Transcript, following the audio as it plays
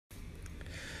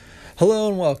Hello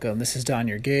and welcome. This is Don,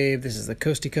 your Gabe. This is the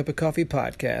Coasty Cup of Coffee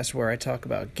podcast, where I talk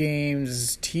about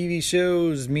games, TV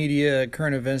shows, media,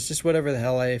 current events, just whatever the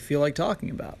hell I feel like talking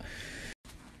about.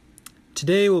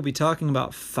 Today we'll be talking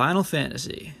about Final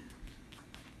Fantasy.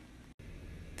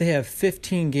 They have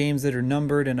 15 games that are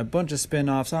numbered and a bunch of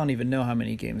spin-offs. I don't even know how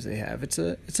many games they have. It's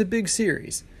a big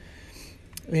series.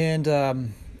 And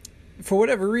for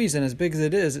whatever reason, as big as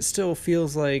it is, it still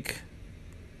feels like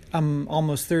I'm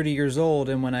almost 30 years old,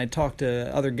 and when I talk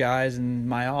to other guys in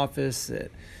my office that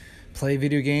play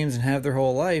video games and have their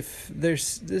whole life,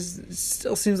 this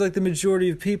still seems like the majority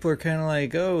of people are kind of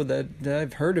like, oh, that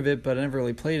I've heard of it, but I never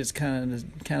really played it. It's kind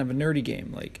of a nerdy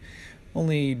game. Like,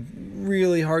 only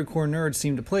really hardcore nerds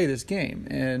seem to play this game,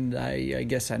 and I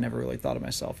guess I never really thought of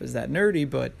myself as that nerdy,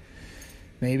 but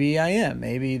maybe I am.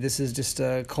 Maybe this is just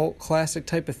a cult classic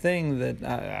type of thing that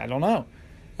I don't know.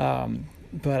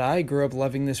 But I grew up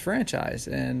loving this franchise,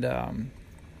 and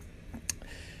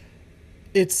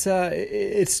it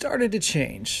started to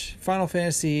change. Final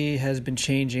Fantasy has been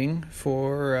changing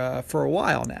for a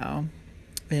while now,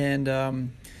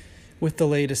 and with the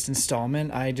latest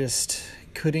installment, I just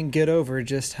couldn't get over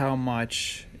just how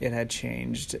much it had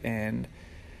changed. And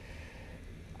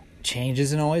change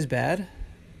isn't always bad,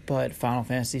 but Final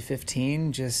Fantasy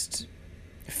 15 just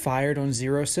fired on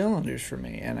zero cylinders for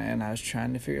me, and I was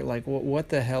trying to figure, like, what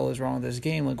the hell is wrong with this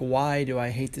game? Like, why do I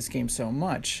hate this game so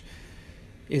much?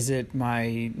 Is it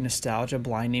my nostalgia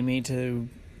blinding me to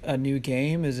a new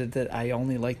game? Is it that I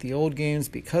only like the old games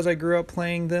because I grew up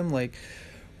playing them? Like,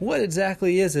 what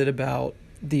exactly is it about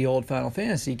the old Final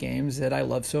Fantasy games that I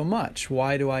love so much?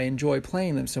 Why do I enjoy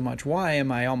playing them so much? Why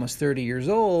am I almost 30 years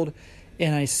old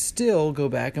and I still go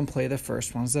back and play the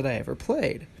first ones that I ever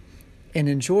played and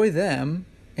enjoy them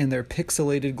in their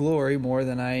pixelated glory more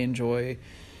than I enjoy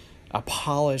a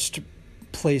polished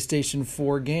PlayStation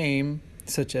 4 game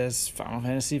such as Final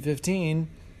Fantasy 15?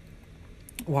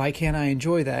 Why can't I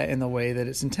enjoy that in the way that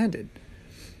it's intended?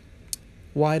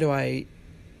 Why do I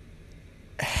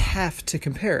have to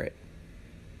compare it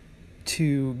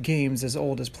to games as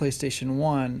old as PlayStation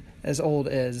 1, as old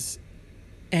as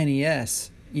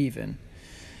NES even?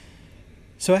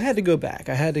 So I had to go back.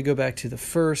 I had to go back to the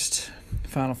first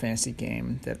Final Fantasy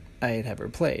game that I had ever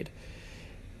played.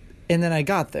 And then I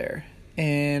got there,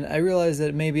 and I realized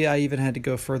that maybe I even had to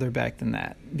go further back than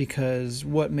that, because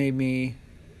what made me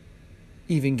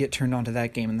even get turned on to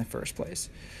that game in the first place?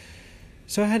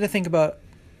 So I had to think about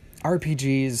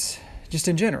RPGs just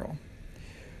in general.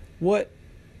 What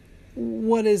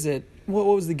is it? What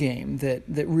was the game that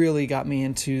really got me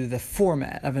into the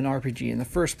format of an RPG in the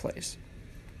first place?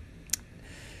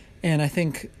 And I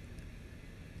think,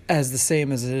 as the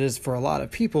same as it is for a lot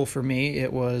of people, for me,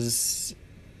 it was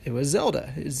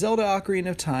Zelda. Zelda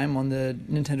Ocarina of Time on the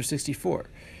Nintendo 64.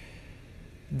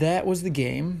 That was the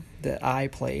game that I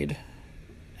played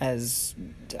as,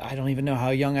 I don't even know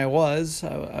how young I was.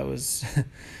 I was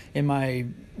in my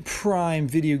prime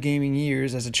video gaming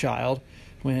years as a child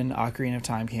when Ocarina of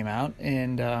Time came out,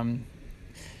 and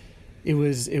it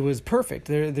was perfect.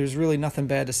 There's really nothing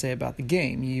bad to say about the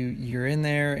game. You're in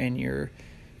there and you're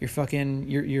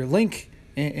Link,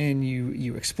 and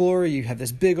you explore. You have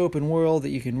this big open world that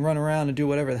you can run around and do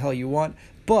whatever the hell you want.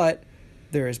 But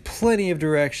there is plenty of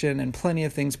direction and plenty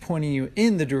of things pointing you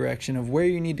in the direction of where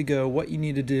you need to go, what you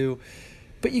need to do.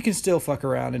 But you can still fuck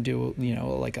around and do,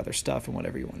 like, other stuff and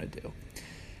whatever you want to do.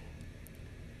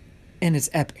 And it's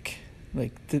epic.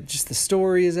 Like, just the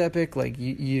story is epic. Like,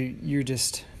 you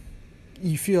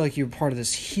feel like you're part of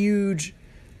this huge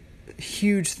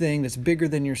thing that's bigger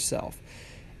than yourself.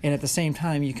 And at the same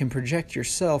time, you can project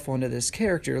yourself onto this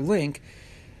character, Link,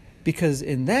 because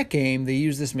in that game, they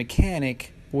use this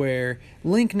mechanic where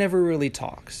Link never really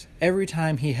talks. Every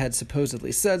time he had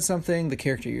supposedly said something, the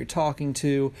character you're talking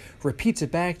to repeats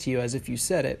it back to you as if you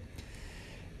said it.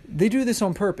 They do this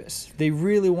on purpose. They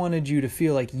really wanted you to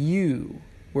feel like you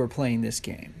were playing this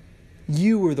game.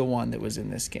 You were the one that was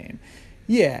in this game.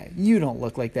 Yeah, you don't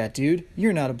look like that dude.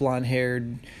 You're not a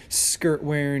blonde-haired,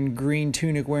 skirt-wearing, green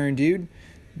tunic-wearing dude.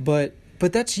 But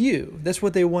that's you. That's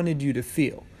what they wanted you to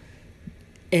feel.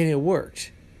 And it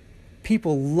worked.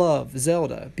 People love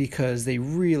Zelda because they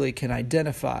really can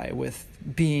identify with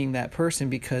being that person,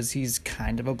 because he's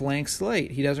kind of a blank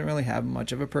slate. He doesn't really have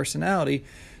much of a personality,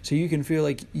 so you can feel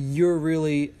like you're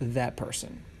really that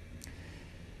person.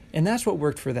 And that's what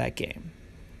worked for that game.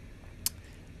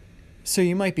 So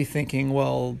you might be thinking,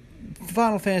 well,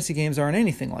 Final Fantasy games aren't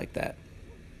anything like that.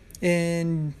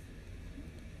 And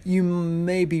you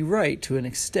may be right to an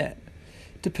extent.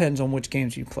 Depends on which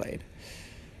games you played.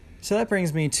 So that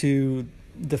brings me to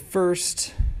the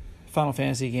first Final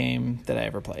Fantasy game that I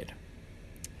ever played.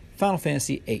 Final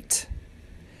Fantasy VIII.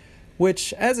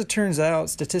 Which, as it turns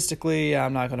out, statistically,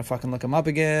 I'm not going to fucking look them up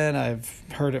again. I've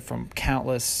heard it from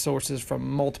countless sources from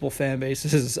multiple fan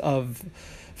bases of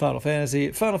Final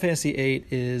Fantasy. Final Fantasy VIII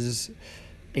is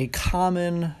a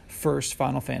common first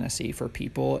Final Fantasy for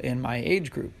people in my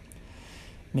age group.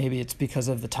 Maybe it's because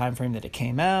of the time frame that it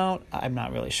came out. I'm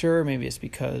not really sure. Maybe it's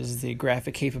because the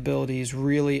graphic capabilities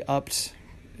really upped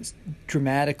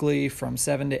dramatically from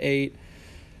 7 to 8.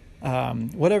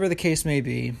 Whatever the case may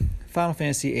be, Final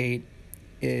Fantasy VIII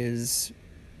is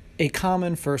a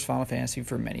common first Final Fantasy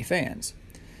for many fans.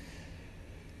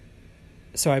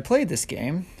 So I played this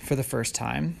game for the first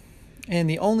time, and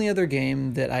the only other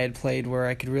game that I had played where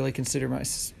I could really consider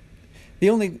the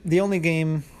only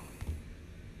game.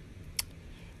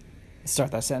 Start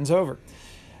that sentence over.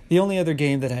 The only other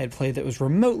game that I had played that was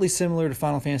remotely similar to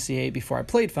Final Fantasy VIII before I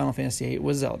played Final Fantasy VIII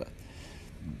was Zelda.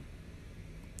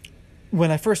 When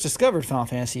I first discovered Final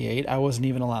Fantasy VIII, I wasn't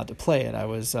even allowed to play it. I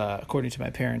was, according to my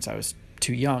parents, I was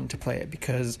too young to play it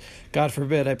because, God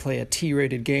forbid, I play a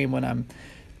T-rated game when I'm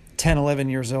 10, 11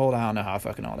 years old. I don't know how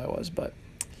fucking old I was, but...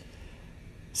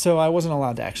 So I wasn't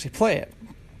allowed to actually play it.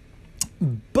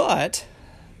 But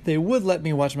they would let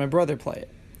me watch my brother play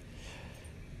it.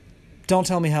 Don't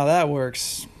tell me how that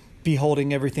works.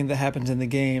 Beholding everything that happens in the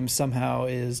game somehow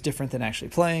is different than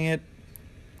actually playing it.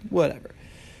 Whatever.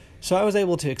 So I was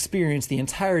able to experience the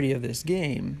entirety of this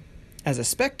game as a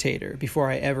spectator before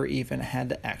I ever even had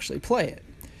to actually play it.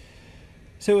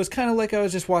 So it was kind of like I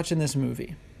was just watching this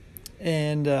movie.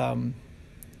 And I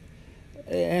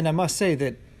must say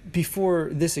that before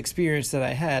this experience that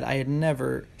I had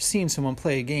never seen someone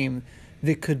play a game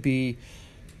that could be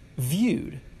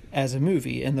viewed as a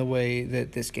movie in the way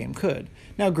that this game could.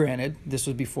 Now, granted, this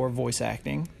was before voice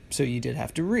acting, so you did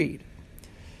have to read.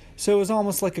 So it was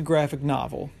almost like a graphic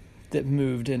novel that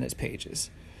moved in its pages.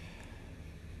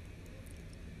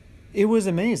 It was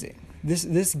amazing.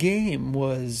 This game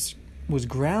was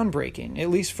groundbreaking, at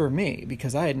least for me,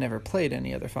 because I had never played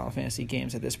any other Final Fantasy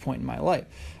games at this point in my life.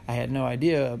 I had no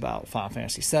idea about Final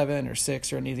Fantasy 7 or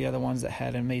 6 or any of the other ones that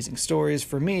had amazing stories.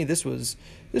 For me, this was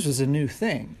a new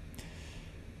thing.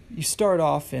 You start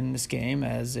off in this game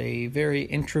as a very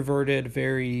introverted,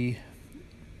 very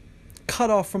cut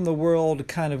off from the world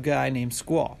kind of guy named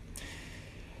Squall.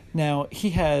 Now,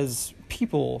 he has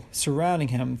people surrounding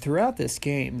him throughout this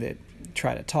game that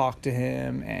try to talk to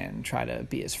him and try to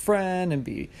be his friend and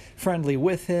be friendly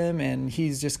with him, and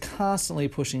he's just constantly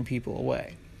pushing people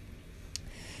away.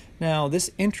 Now,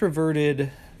 this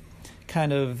introverted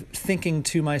kind of thinking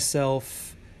to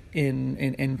myself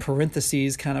in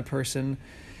parentheses kind of person,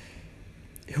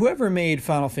 whoever made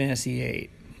Final Fantasy VIII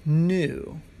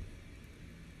knew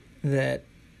that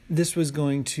this was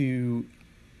going to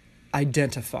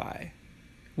identify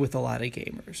with a lot of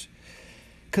gamers.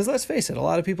 Because let's face it, a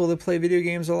lot of people that play video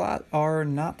games a lot are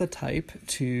not the type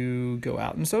to go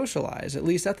out and socialize. At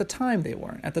least at the time they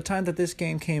weren't. At the time that this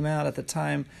game came out, at the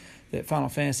time that Final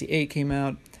Fantasy VIII came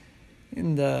out,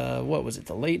 in the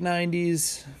late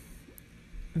 90s,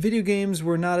 video games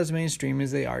were not as mainstream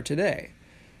as they are today.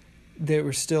 They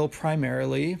were still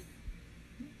primarily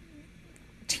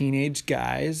teenage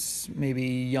guys, maybe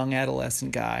young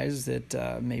adolescent guys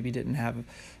that maybe didn't have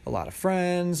a lot of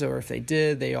friends, or if they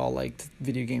did, they all liked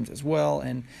video games as well,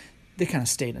 and they kind of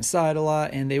stayed inside a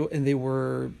lot, and they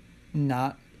were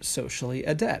not socially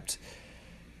adept.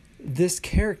 This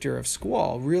character of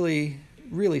Squall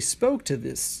really spoke to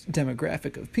this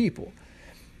demographic of people,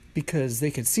 because they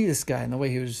could see this guy and the way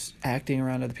he was acting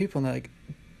around other people, and they're like,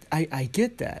 I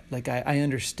get that. Like, I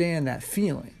understand that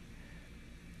feeling.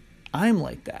 I'm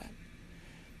like that.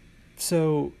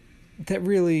 So that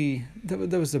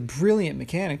was a brilliant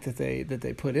mechanic that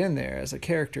they put in there as a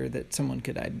character that someone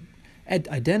could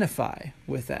identify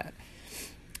with that.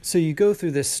 So you go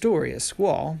through this story as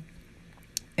Squall,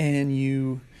 and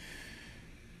you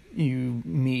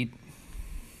meet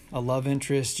a love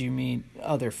interest, you meet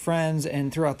other friends,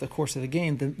 and throughout the course of the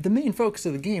game, the main focus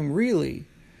of the game really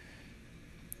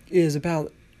is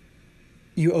about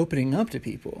you opening up to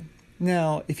people.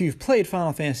 Now, if you've played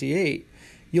Final Fantasy VIII,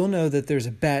 you'll know that there's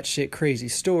a batshit crazy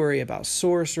story about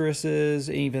sorceresses,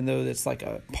 even though it's like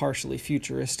a partially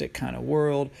futuristic kind of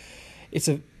world. It's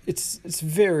a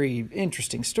very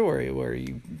interesting story where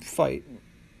you fight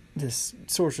this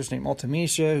sorceress named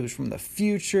Ultimecia, who's from the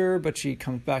future, but she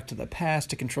comes back to the past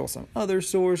to control some other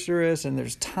sorceress, and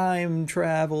there's time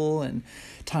travel and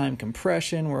time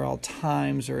compression where all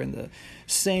times are in the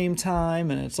same time,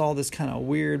 and it's all this kind of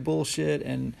weird bullshit,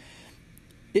 and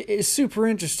it's super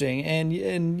interesting,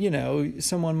 and you know,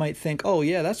 someone might think, oh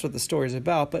yeah, that's what the story's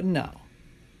about, but no.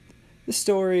 The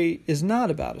story is not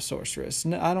about a sorceress.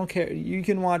 No, I don't care. You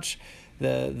can watch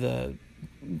the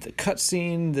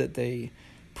cutscene that they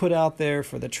put out there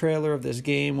for the trailer of this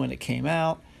game when it came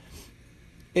out,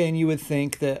 and you would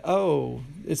think that, oh,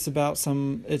 it's about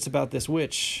this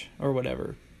witch or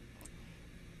whatever.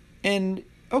 And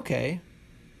okay,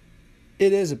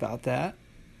 it is about that,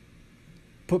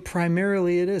 but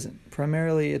primarily it isn't.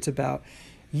 Primarily it's about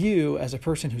you as a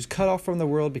person who's cut off from the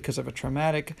world because of a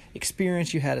traumatic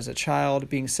experience you had as a child,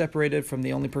 being separated from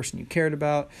the only person you cared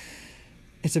about.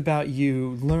 It's about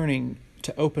you learning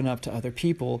to open up to other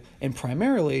people, and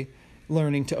primarily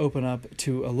learning to open up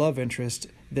to a love interest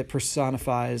that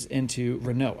personifies into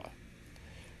Rinoa,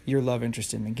 your love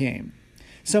interest in the game.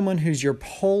 Someone who's your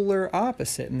polar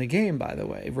opposite in the game, by the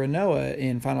way. Rinoa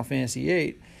in Final Fantasy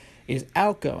VIII is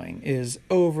outgoing, is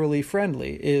overly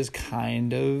friendly, is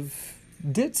kind of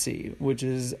ditzy, which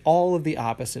is all of the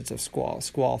opposites of Squall.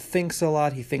 Squall thinks a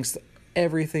lot, he thinks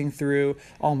everything through,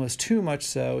 almost too much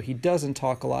so. He doesn't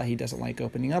talk a lot, he doesn't like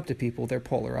opening up to people. They're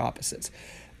polar opposites.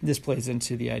 This plays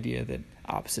into the idea that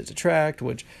opposites attract,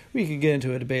 which we could get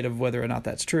into a debate of whether or not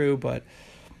that's true, but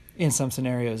in some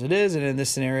scenarios it is, and in this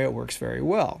scenario it works very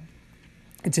well.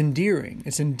 It's endearing.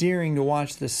 It's endearing to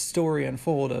watch this story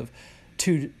unfold of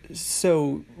two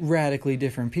so radically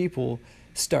different people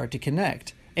start to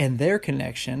connect, and their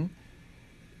connection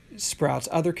sprouts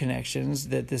other connections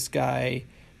that this guy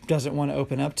doesn't want to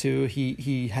open up to.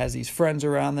 He has these friends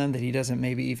around them that he doesn't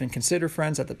maybe even consider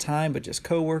friends at the time, but just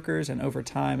co-workers, and over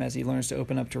time, as he learns to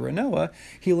open up to Rinoa,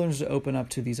 he learns to open up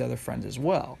to these other friends as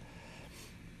well.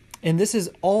 And this is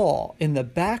all in the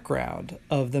background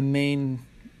of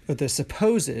the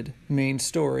supposed main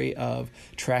story of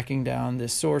tracking down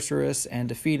this sorceress and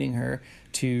defeating her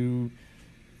to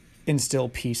instill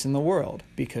peace in the world,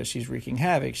 because she's wreaking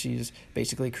havoc. She's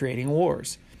basically creating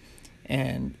wars.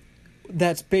 And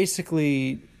that's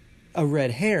basically a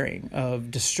red herring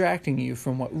of distracting you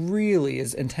from what really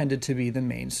is intended to be the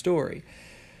main story,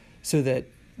 so that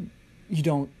you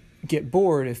don't get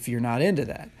bored if you're not into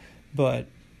that. But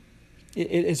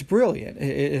it's brilliant.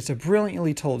 It's a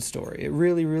brilliantly told story. It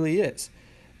really, really is.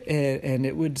 And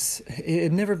it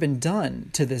had never been done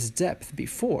to this depth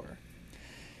before.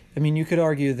 I mean, you could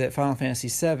argue that Final Fantasy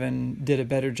VII did a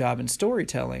better job in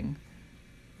storytelling,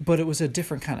 but it was a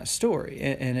different kind of story,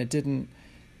 and it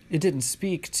didn't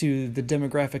speak to the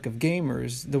demographic of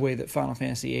gamers the way that Final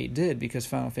Fantasy VIII did, because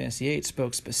Final Fantasy VIII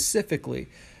spoke specifically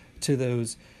to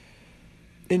those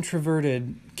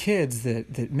introverted kids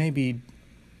that maybe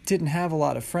didn't have a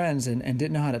lot of friends and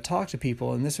didn't know how to talk to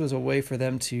people, and this was a way for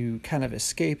them to kind of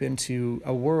escape into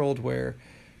a world where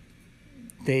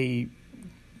they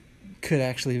could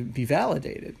actually be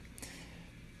validated.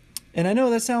 And I know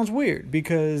that sounds weird,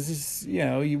 because,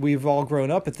 we've all grown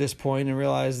up at this point and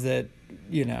realized that,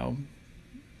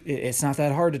 it's not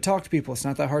that hard to talk to people. It's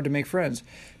not that hard to make friends.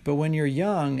 But when you're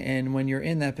young and when you're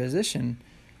in that position,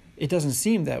 it doesn't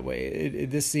seem that way.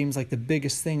 This seems like the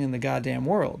biggest thing in the goddamn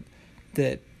world,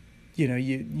 that,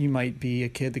 you might be a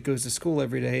kid that goes to school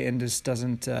every day and just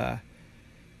doesn't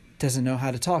know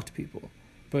how to talk to people.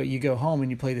 But you go home and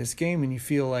you play this game and you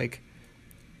feel like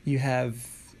you have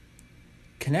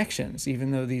connections,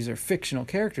 even though these are fictional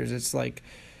characters. It's like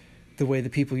the way the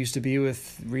people used to be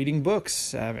with reading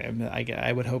books.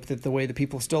 I would hope that the way the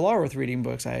people still are with reading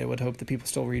books. I would hope that people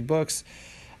still read books.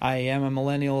 I am a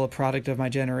millennial, a product of my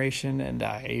generation, and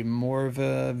I'm more of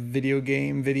a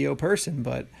video person,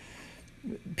 but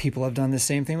people have done the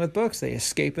same thing with books. They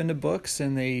escape into books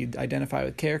and they identify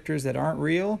with characters that aren't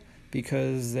real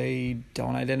because they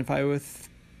don't identify with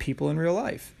people in real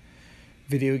life.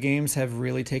 Video games have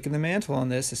really taken the mantle on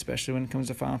this, especially when it comes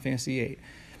to Final Fantasy VIII.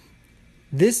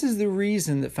 This is the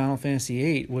reason that Final Fantasy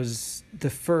VIII was the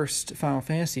first Final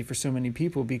Fantasy for so many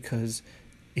people, because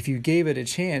if you gave it a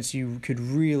chance, you could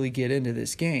really get into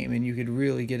this game and you could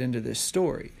really get into this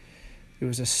story. It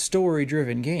was a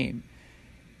story-driven game.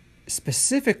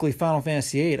 Specifically, Final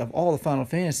Fantasy VIII, of all the Final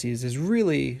Fantasies, is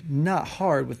really not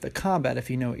hard with the combat if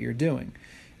you know what you're doing.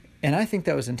 And I think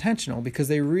that was intentional, because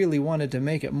they really wanted to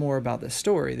make it more about the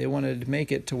story. They wanted to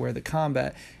make it to where the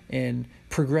combat and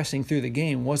progressing through the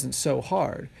game wasn't so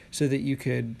hard, so that you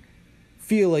could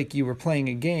feel like you were playing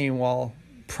a game while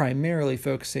primarily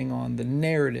focusing on the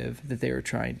narrative that they were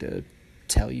trying to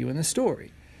tell you in the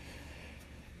story.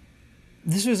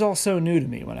 This was all so new to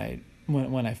me when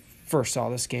I first saw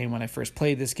this game, when I first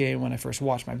played this game, when I first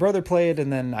watched my brother play it,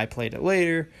 and then I played it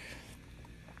later.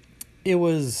 It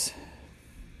was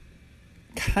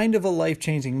kind of a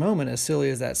life-changing moment, as silly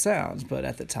as that sounds, but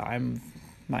at the time,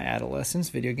 my adolescence,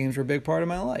 video games were a big part of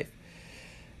my life.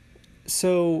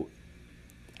 So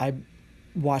I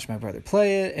watched my brother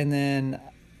play it, and then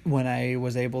when I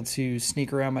was able to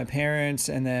sneak around my parents,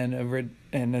 and then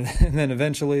and then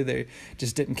eventually they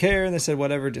just didn't care and they said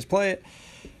whatever, just play it.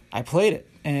 I played it,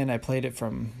 and I played it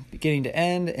from beginning to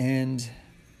end, and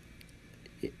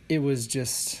it was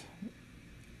just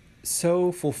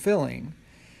so fulfilling.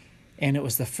 And it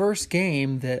was the first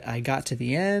game that I got to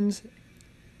the end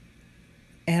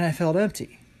and I felt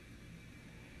empty.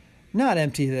 Not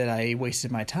empty that I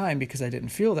wasted my time, because I didn't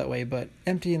feel that way, but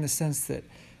empty in the sense that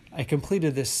I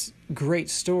completed this great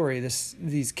story,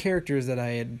 these characters that I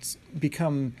had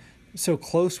become so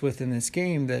close with in this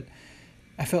game that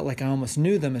I felt like I almost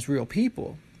knew them as real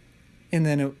people. And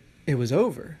then it was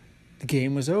over. The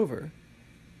game was over.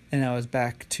 And I was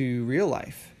back to real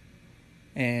life.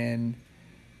 And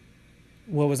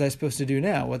what was I supposed to do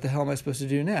now? What the hell am I supposed to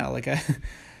do now?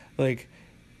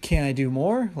 Can I do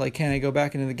more? Can I go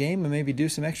back into the game and maybe do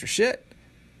some extra shit?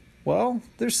 Well,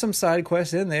 there's some side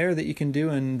quests in there that you can do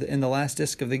in the last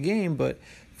disc of the game, but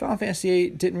Final Fantasy VIII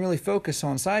didn't really focus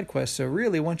on side quests, so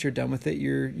really once you're done with it,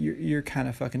 you're kind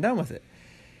of fucking done with it.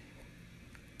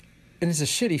 And it's a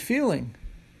shitty feeling.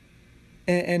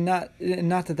 And not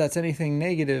that that's anything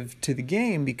negative to the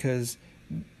game, because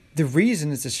the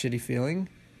reason it's a shitty feeling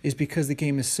is because the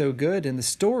game is so good and the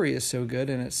story is so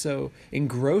good and it's so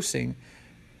engrossing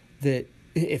that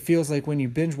it feels like when you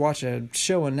binge watch a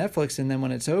show on Netflix and then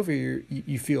when it's over,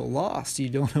 you feel lost. You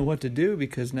don't know what to do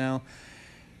because now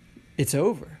it's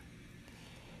over.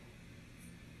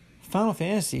 Final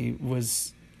Fantasy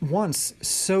was once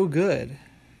so good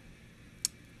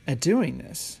at doing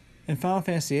this, and Final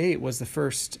Fantasy VIII was the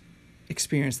first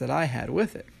experience that I had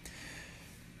with it.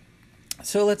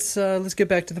 So let's get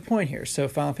back to the point here. So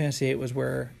Final Fantasy VIII was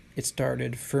where it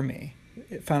started for me.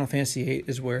 Final Fantasy VIII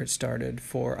is where it started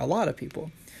for a lot of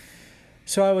people.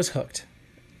 So I was hooked.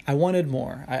 I wanted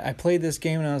more. I played this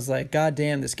game and I was like, God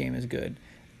damn, this game is good.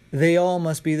 They all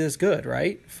must be this good,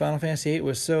 right? Final Fantasy VIII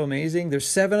was so amazing. There's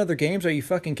 7 other games. Are you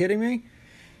fucking kidding me?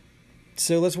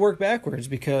 So let's work backwards,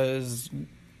 because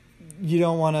you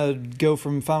don't want to go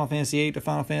from Final Fantasy VIII to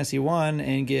Final Fantasy 1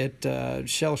 and get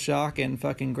shell shock and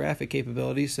fucking graphic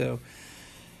capability. So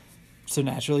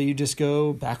naturally you just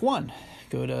go back one.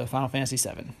 Go to Final Fantasy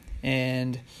 7.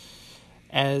 And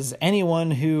as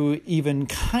anyone who even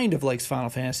kind of likes Final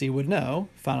Fantasy would know,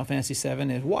 Final Fantasy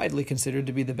 7 is widely considered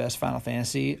to be the best Final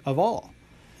Fantasy of all.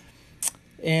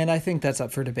 And I think that's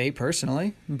up for debate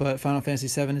personally, but Final Fantasy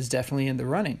 7 is definitely in the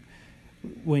running.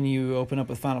 When you open up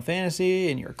with Final Fantasy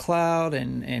and you're Cloud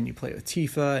and you play with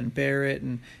Tifa and Barrett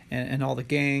and all the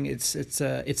gang, it's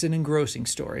an engrossing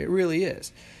story. It really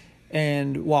is.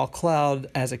 And while Cloud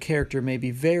as a character may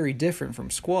be very different from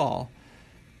Squall,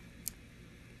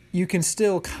 you can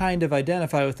still kind of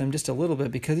identify with him just a little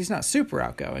bit because he's not super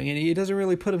outgoing and he doesn't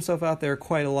really put himself out there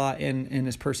quite a lot in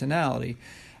his personality.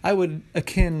 I would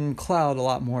akin Cloud a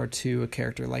lot more to a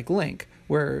character like Link,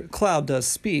 where Cloud does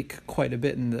speak quite a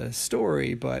bit in the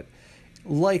story, but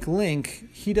like Link,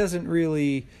 he doesn't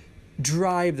really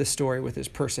drive the story with his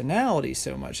personality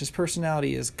so much. His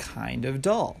personality is kind of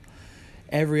dull.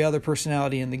 Every other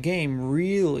personality in the game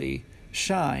really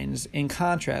shines in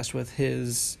contrast with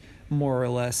his more or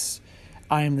less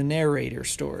I am the narrator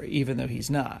story, even though he's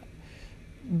not.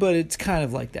 But it's kind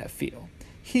of like that feel.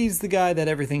 He's the guy that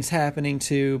everything's happening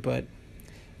to, but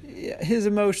his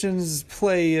emotions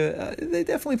they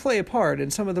definitely play a part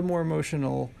in some of the more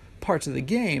emotional parts of the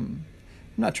game.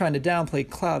 I'm not trying to downplay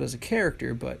Cloud as a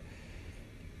character, but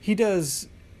he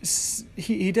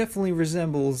definitely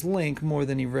resembles Link more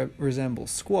than he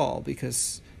resembles Squall,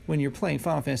 because when you're playing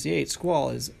Final Fantasy VIII, Squall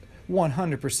is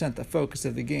 100% the focus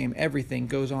of the game. Everything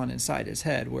goes on inside his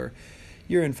head, where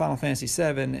you're in Final Fantasy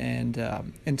VII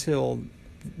and until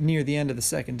near the end of the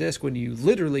second disc, when you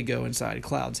literally go inside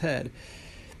Cloud's head,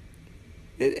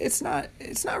 it's not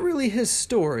really his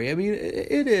story. I mean,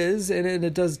 it is, and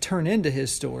it does turn into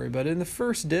his story, but in the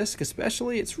first disc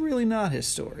especially, it's really not his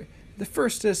story. The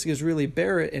first disc is really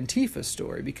Barrett and Tifa's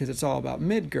story, because it's all about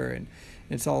Midgar, and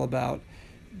it's all about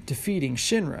defeating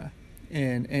Shinra.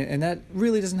 And that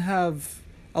really doesn't have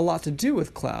a lot to do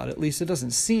with Cloud, at least it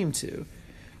doesn't seem to.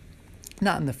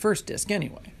 Not in the first disc,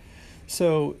 anyway.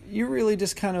 So you're really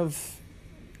just kind of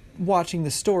watching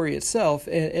the story itself,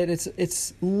 and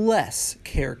it's less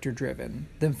character-driven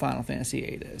than Final Fantasy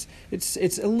VIII is.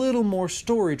 It's a little more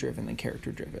story-driven than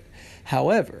character-driven.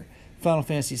 However, Final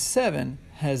Fantasy VII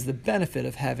has the benefit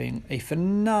of having a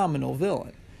phenomenal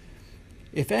villain.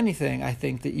 If anything, I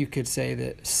think that you could say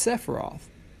that Sephiroth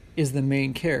is the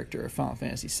main character of Final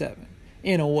Fantasy VII,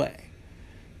 in a way,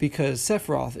 because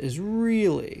Sephiroth is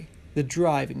really the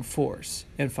driving force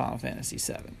in Final Fantasy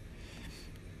VII.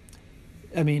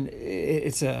 I mean,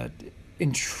 it's a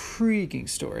intriguing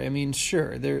story. I mean,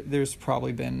 sure, there's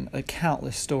probably been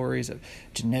countless stories of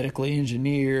genetically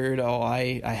engineered. Oh,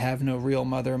 I have no real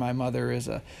mother. My mother is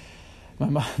a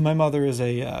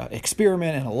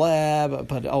experiment in a lab.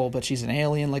 But she's an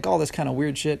alien. Like all this kind of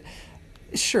weird shit.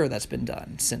 Sure, that's been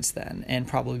done since then, and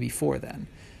probably before then.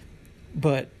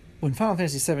 But when Final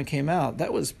Fantasy VII came out,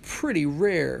 that was pretty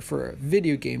rare for a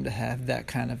video game to have that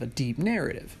kind of a deep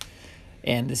narrative.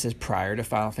 And this is prior to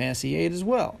Final Fantasy VIII as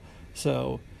well.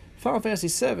 So Final Fantasy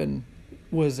VII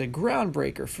was a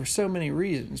groundbreaker for so many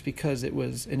reasons, because it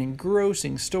was an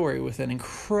engrossing story with an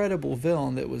incredible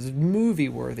villain that was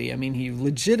movie-worthy. I mean, he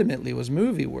legitimately was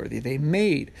movie-worthy. They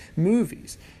made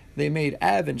movies. They made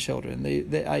Advent Children.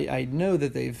 I know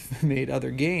that they've made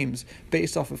other games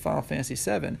based off of Final Fantasy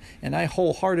VII, and I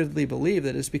wholeheartedly believe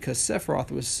that it's because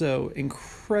Sephiroth was so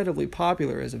incredibly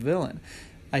popular as a villain.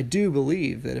 I do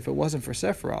believe that if it wasn't for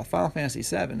Sephiroth, Final Fantasy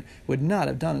VII would not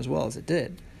have done as well as it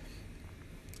did.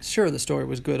 Sure, the story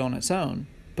was good on its own,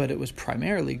 but it was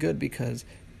primarily good because,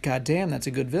 goddamn, that's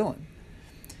a good villain.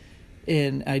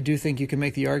 And I do think you can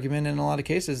make the argument in a lot of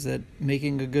cases that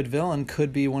making a good villain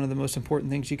could be one of the most important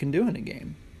things you can do in a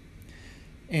game,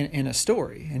 in a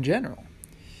story in general.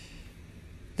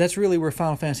 That's really where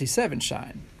Final Fantasy VII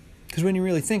shined. Because when you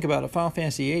really think about it, Final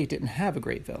Fantasy VIII didn't have a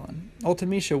great villain.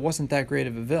 Ultimecia wasn't that great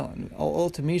of a villain.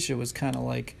 Ultimecia was kind of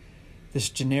like this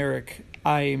generic,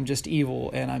 I am just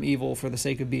evil, and I'm evil for the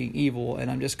sake of being evil, and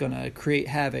I'm just going to create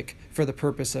havoc for the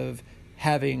purpose of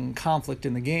having conflict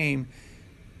in the game.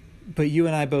 But you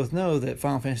and I both know that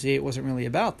Final Fantasy VIII wasn't really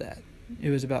about that. It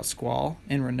was about Squall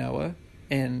and Rinoa,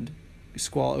 and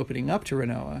Squall opening up to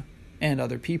Rinoa and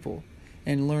other people,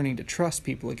 and learning to trust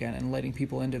people again, and letting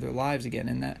people into their lives again,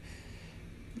 and that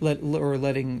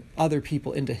letting other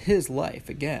people into his life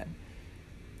again,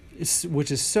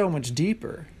 which is so much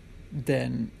deeper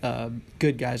than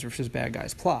good guys versus bad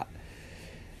guys plot.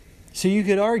 So you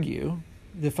could argue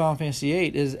that Final Fantasy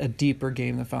VIII is a deeper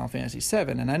game than Final Fantasy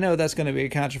VII, and I know that's going to be a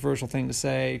controversial thing to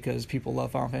say because people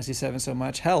love Final Fantasy VII so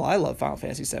much. Hell, I love Final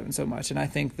Fantasy VII so much, and I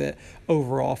think that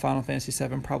overall Final Fantasy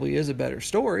VII probably is a better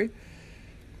story.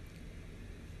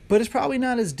 But it's probably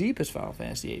not as deep as Final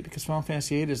Fantasy VIII, because Final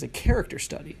Fantasy VIII is a character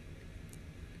study.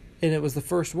 And it was the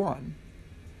first one.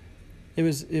 It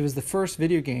was the first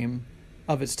video game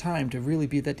of its time to really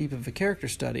be that deep of a character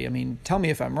study. I mean, tell me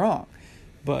if I'm wrong,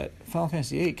 but Final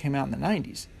Fantasy VIII came out in the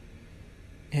 90s.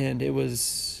 And it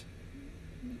was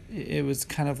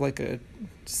kind of like a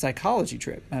psychology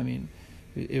trip. I mean,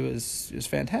 it was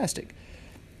fantastic.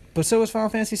 But so was Final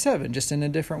Fantasy VII, just in a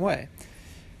different way.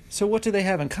 So what do they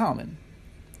have in common?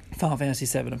 Final Fantasy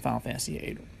VII and Final Fantasy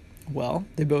VIII. Well,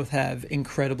 they both have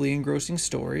incredibly engrossing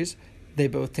stories. They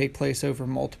both take place over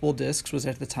multiple discs, which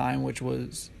at the time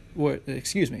was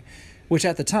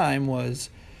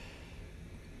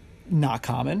not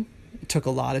common. It took a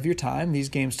lot of your time. These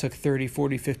games took 30,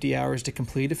 40, 50 hours to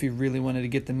complete if you really wanted to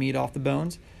get the meat off the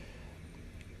bones.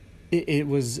 It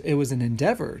was an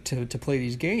endeavor to play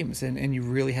these games, and you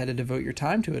really had to devote your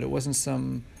time to it. It wasn't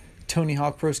some Tony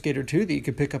Hawk Pro Skater 2 that you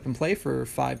could pick up and play for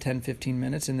 5, 10, 15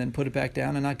 minutes and then put it back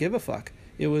down and not give a fuck.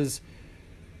 It was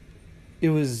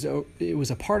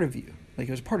a part of you. Like,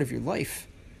 it was part of your life.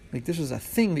 Like, this was a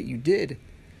thing that you did. It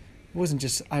wasn't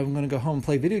just, I'm going to go home and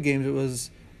play video games. It was,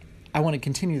 I want to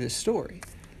continue this story.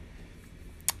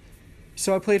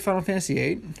 So I played Final Fantasy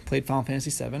VIII, played Final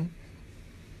Fantasy VII,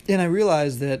 and I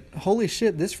realized that, holy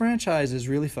shit, this franchise is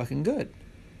really fucking good.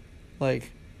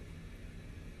 Like,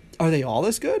 are they all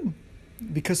this good?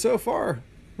 Because so far,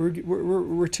 we're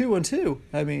 2-2.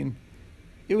 I mean,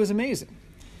 it was amazing.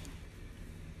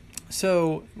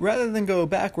 So rather than go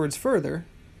backwards further,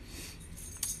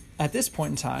 at this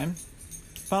point in time,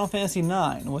 Final Fantasy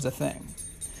IX was a thing.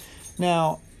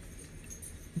 Now,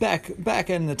 back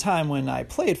in the time when I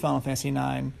played Final Fantasy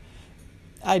IX,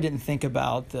 I didn't think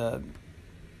about the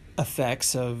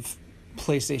effects of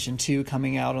PlayStation 2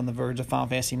 coming out, on the verge of Final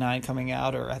Fantasy IX coming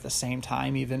out, or at the same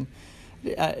time even.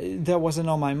 That wasn't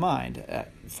on my mind.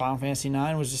 Final Fantasy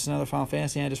IX was just another Final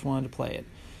Fantasy, and I just wanted to play it.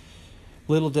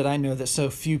 Little did I know that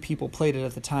so few people played it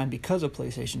at the time because of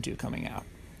PlayStation 2 coming out.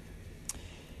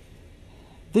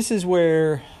 This is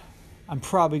where I'm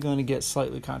probably going to get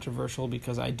slightly controversial,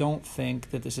 because I don't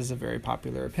think that this is a very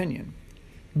popular opinion.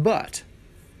 But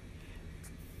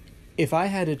if I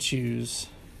had to choose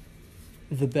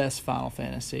the best Final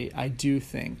Fantasy, I do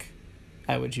think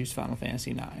I would choose Final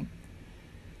Fantasy IX.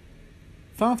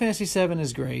 Final Fantasy VII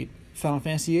is great. Final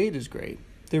Fantasy VIII is great.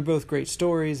 They're both great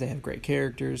stories. They have great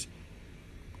characters.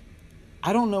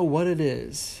 I don't know what it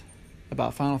is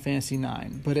about Final Fantasy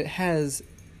IX, but it has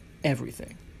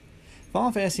everything.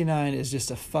 Final Fantasy IX is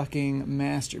just a fucking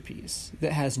masterpiece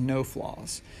that has no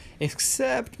flaws,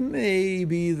 except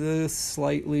maybe the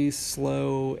slightly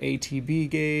slow ATB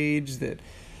gauge that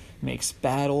makes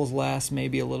battles last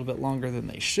maybe a little bit longer than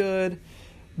they should.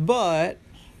 But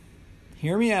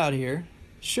hear me out here.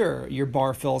 Sure, your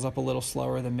bar fills up a little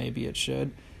slower than maybe it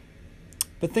should,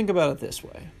 but think about it this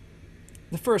way.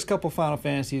 The first couple Final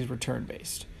Fantasies were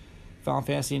turn-based. Final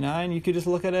Fantasy IX, you could just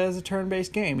look at it as a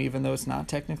turn-based game, even though it's not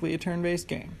technically a turn-based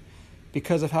game.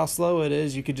 Because of how slow it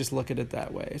is, you could just look at it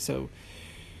that way. So,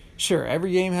 sure,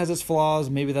 every game has its flaws.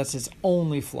 Maybe that's its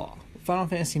only flaw. Final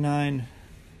Fantasy IX,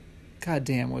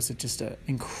 goddamn, was it just an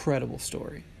incredible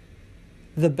story.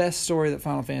 The best story that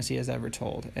Final Fantasy has ever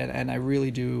told. And I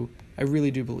really do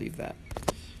believe that.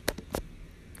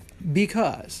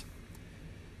 Because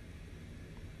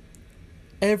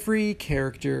every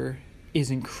character is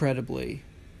incredibly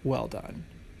well done.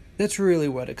 That's really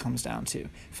what it comes down to.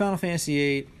 Final Fantasy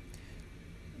VIII,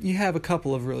 you have a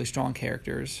couple of really strong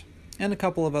characters and a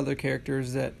couple of other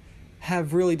characters that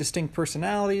have really distinct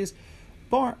personalities,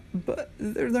 but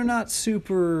they're not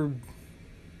super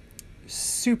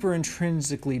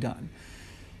intrinsically done.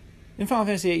 In Final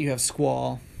Fantasy VIII, you have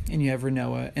Squall and you have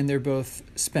Rinoa, and they're both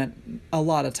spent a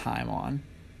lot of time on,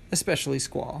 especially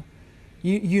Squall.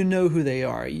 You know who they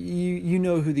are. You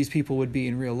know who these people would be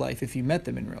in real life if you met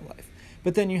them in real life.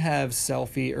 But then you have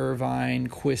Selphie, Irvine,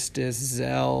 Quistis,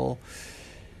 Zell,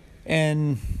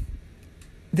 and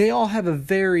they all have a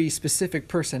very specific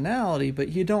personality, but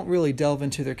you don't really delve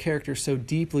into their characters so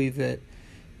deeply that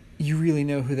you really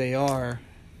know who they are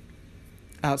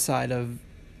outside of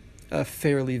a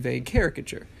fairly vague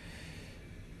caricature.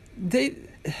 They...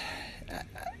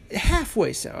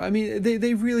 halfway so. I mean,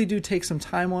 they really do take some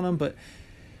time on them, but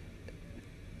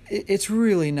it's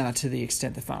really not to the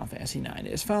extent that Final Fantasy IX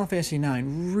is. Final Fantasy IX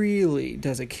really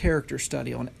does a character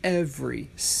study on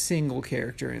every single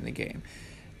character in the game.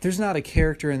 There's not a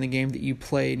character in the game that you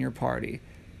play in your party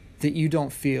that you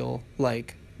don't feel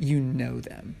like you know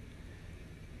them.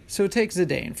 So take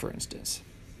Zidane, for instance.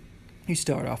 You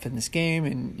start off in this game,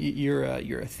 and you're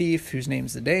a thief whose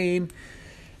name's Zidane,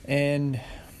 and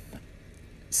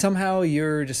somehow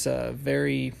you're just a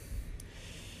very,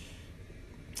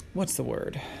 what's the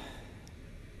word?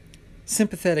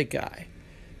 Sympathetic guy.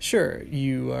 Sure,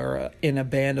 you are in a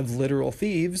band of literal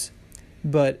thieves,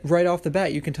 but right off the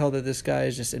bat you can tell that this guy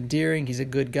is just endearing. He's a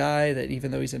good guy, that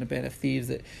even though he's in a band of thieves,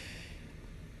 that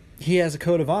he has a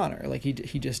code of honor, like he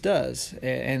just does.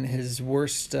 And his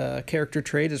worst character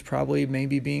trait is probably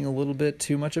maybe being a little bit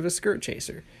too much of a skirt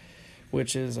chaser,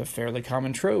 which is a fairly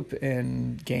common trope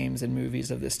in games and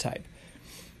movies of this type.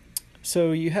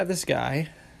 So you have this guy,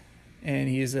 and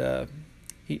he's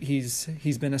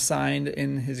been assigned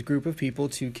in his group of people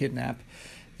to kidnap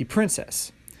the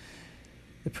Princess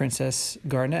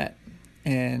Garnet,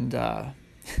 and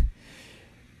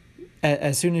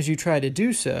as soon as you try to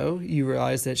do so, you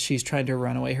realize that she's trying to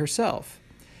run away herself.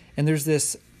 And there's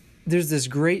this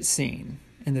great scene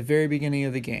in the very beginning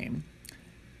of the game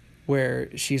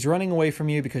where she's running away from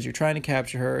you because you're trying to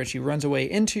capture her, and she runs away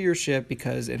into your ship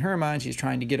because in her mind she's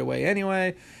trying to get away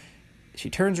anyway. She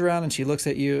turns around and she looks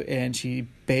at you and she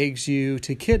begs you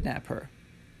to kidnap her.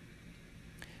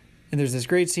 And there's this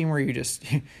great scene where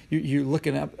you're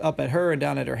looking up at her and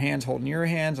down at her hands, holding your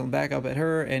hands, and back up at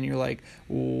her, and you're like,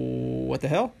 what the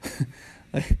hell?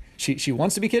 Like, she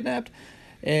wants to be kidnapped?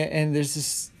 And there's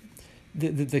this,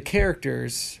 the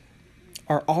characters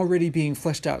are already being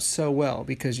fleshed out so well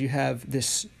because you have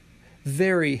this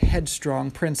very headstrong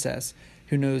princess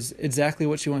who knows exactly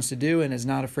what she wants to do and is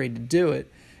not afraid to do it,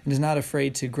 and is not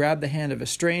afraid to grab the hand of a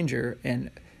stranger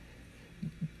and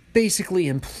basically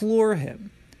implore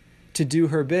him to do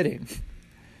her bidding.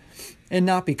 And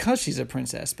not because she's a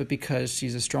princess, but because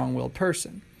she's a strong-willed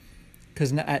person.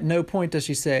 Because at no point does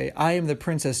she say, I am the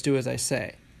princess, do as I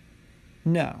say.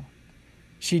 No.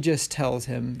 She just tells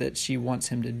him that she wants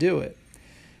him to do it.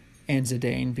 And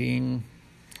Zidane, being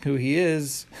who he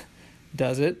is,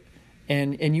 does it.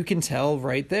 And you can tell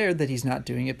right there that he's not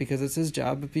doing it because it's his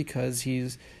job, but because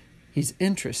he's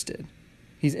interested.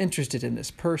 He's interested in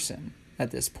this person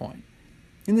at this point.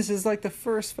 And this is like the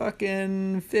first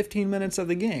fucking 15 minutes of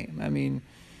the game. I mean,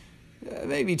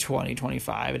 maybe 20,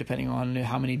 25, depending on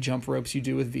how many jump ropes you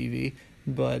do with Vivi.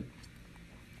 But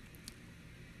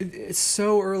it's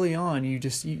so early on, you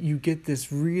get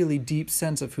this really deep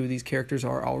sense of who these characters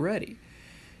are already.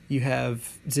 You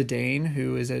have Zidane,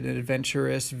 who is an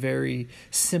adventurous, very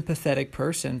sympathetic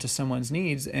person to someone's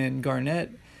needs, and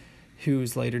Garnet,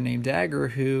 who's later named Dagger,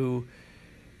 who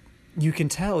you can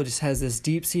tell just has this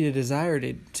deep-seated desire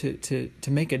to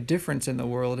make a difference in the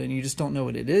world, and you just don't know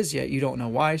what it is yet. You don't know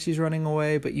why she's running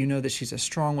away, but you know that she's a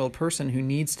strong-willed person who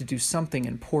needs to do something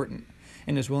important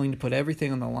and is willing to put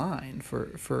everything on the line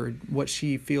for what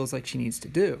she feels like she needs to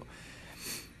do.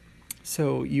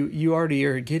 So you already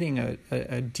are getting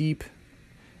a deep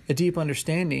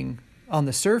understanding, on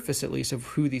the surface at least, of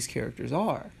who these characters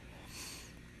are.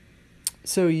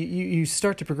 So you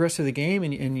start to progress through the game,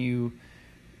 and you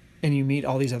meet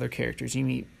all these other characters.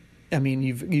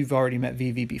 You've already met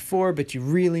Vivi before, but you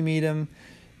really meet him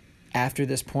after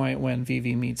this point when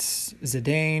Vivi meets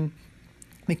Zidane,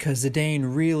 because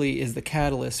Zidane really is the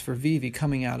catalyst for Vivi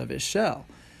coming out of his shell.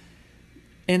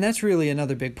 And that's really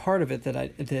another big part of it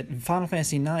that Final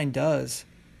Fantasy IX does,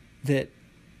 that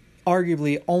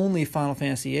arguably only Final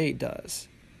Fantasy VIII does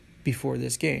before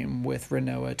this game with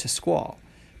Rinoa to Squall.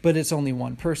 But it's only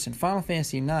one person. Final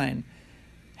Fantasy IX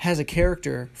has a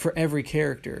character for every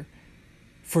character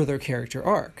for their character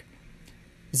arc.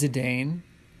 Zidane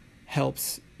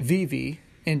helps Vivi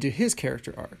into his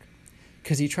character arc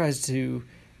because he tries to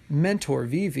mentor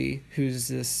Vivi, who's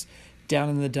this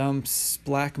down-in-the-dumps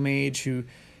black mage who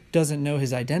doesn't know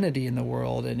his identity in the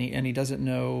world, and he doesn't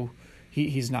know,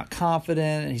 he's not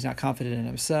confident, and he's not confident in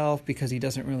himself because he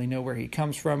doesn't really know where he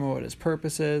comes from or what his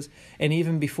purpose is. And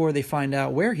even before they find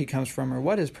out where he comes from or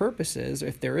what his purpose is,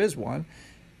 if there is one,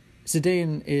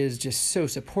 Zidane is just so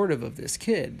supportive of this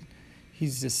kid. He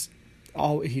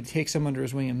takes him under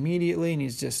his wing immediately, and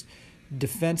he's just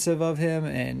defensive of him,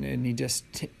 and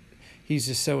he's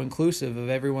just so inclusive of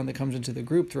everyone that comes into the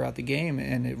group throughout the game,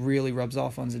 and it really rubs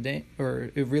off on Zidane,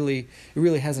 or it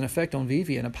really has an effect on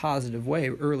Vivi in a positive way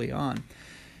early on,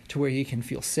 to where he can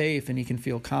feel safe and he can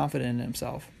feel confident in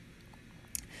himself.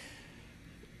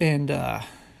 And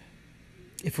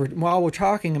while we're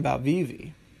talking about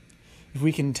Vivi, if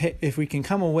we can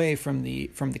come away from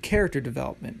the character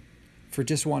development for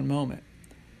just one moment,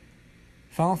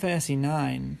 Final Fantasy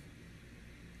IX,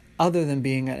 other than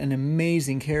being an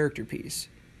amazing character piece,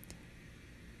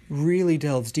 really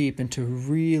delves deep into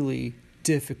really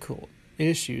difficult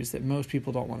issues that most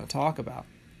people don't want to talk about.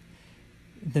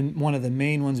 One of the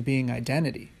main ones being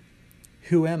identity.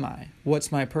 Who am I?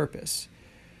 What's my purpose?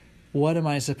 What am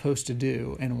I supposed to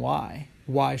do, and why?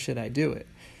 Why should I do it?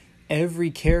 Every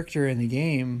character in the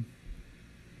game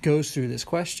goes through this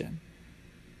question.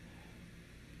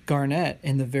 Garnet,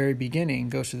 in the very beginning,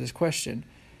 goes through this question.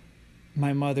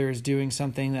 My mother is doing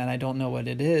something that I don't know what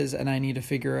it is, and I need to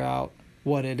figure out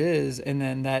what it is, and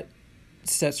then that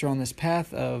sets her on this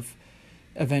path of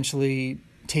eventually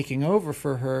taking over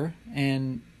for her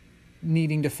and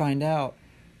needing to find out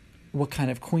what kind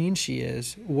of queen she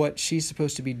is, what she's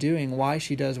supposed to be doing, why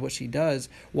she does what she does,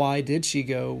 why did she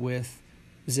go with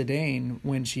Zidane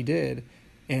when she did,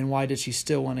 and why did she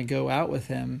still want to go out with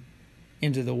him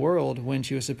into the world when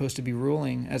she was supposed to be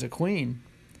ruling as a queen.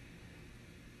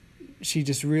 She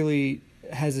just really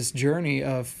has this journey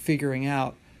of figuring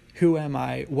out, who am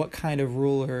I? What kind of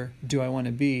ruler do I want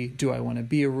to be? Do I want to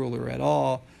be a ruler at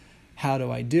all? How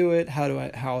do I do it? How do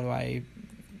I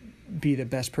be the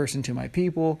best person to my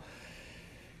people?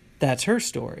 That's her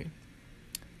story.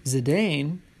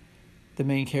 Zidane, the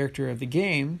main character of the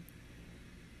game,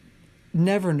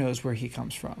 never knows where he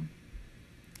comes from.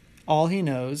 All he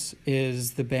knows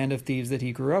is the band of thieves that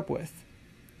he grew up with.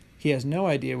 He has no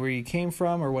idea where he came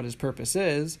from or what his purpose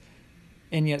is,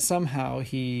 and yet somehow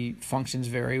he functions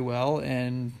very well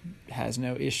and has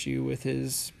no issue with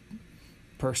his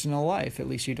personal life. At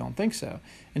least you don't think so,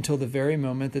 until the very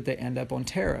moment that they end up on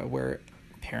Terra, where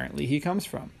apparently he comes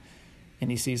from, and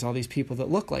he sees all these people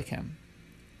that look like him,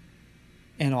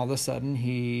 and all of a sudden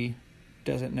he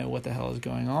doesn't know what the hell is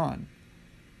going on.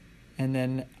 And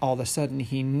then all of a sudden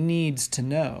he needs to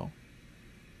know,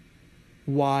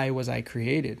 why was I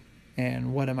created?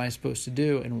 And what am I supposed to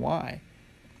do? And why?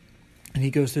 And he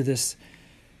goes through this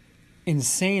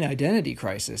insane identity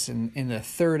crisis in the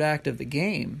third act of the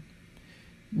game,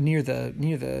 near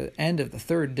the end of the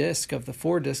third disc of the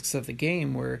 4 discs of the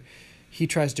game, where he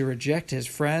tries to reject his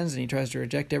friends and he tries to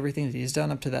reject everything that he's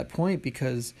done up to that point,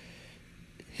 because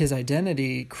his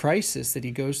identity crisis that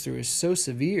he goes through is so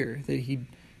severe that he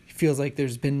feels like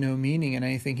there's been no meaning in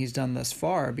anything he's done thus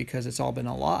far, because it's all been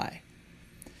a lie.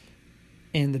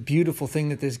 And the beautiful thing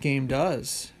that this game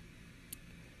does,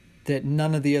 that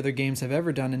none of the other games have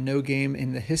ever done, and no game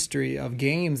in the history of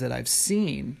games that I've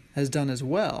seen has done as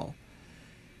well,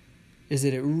 is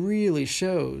that it really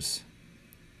shows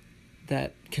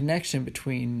that connection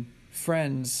between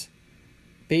friends.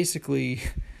 Basically,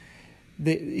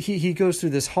 he goes through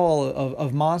this hall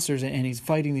of monsters, and he's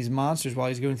fighting these monsters while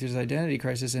he's going through his identity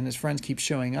crisis, and his friends keep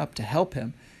showing up to help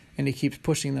him and he keeps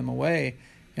pushing them away.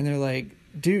 And they're like,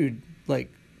 dude,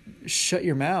 like, shut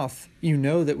your mouth. You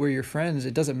know that we're your friends.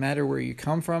 It doesn't matter where you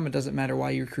come from. It doesn't matter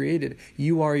why you're created.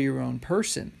 You are your own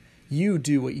person. You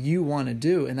do what you want to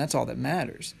do, and that's all that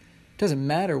matters. It doesn't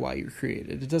matter why you're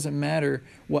created. It doesn't matter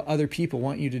what other people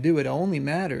want you to do. It only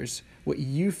matters what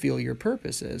you feel your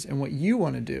purpose is and what you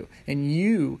want to do. And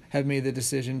you have made the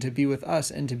decision to be with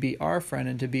us and to be our friend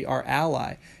and to be our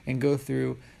ally and go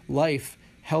through life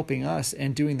helping us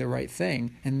and doing the right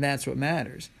thing. And that's what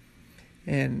matters.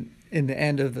 And in the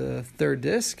end of the third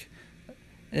disc,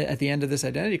 at the end of this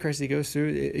identity crisis he goes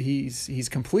through, he's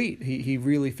complete. He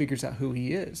really figures out who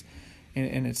he is.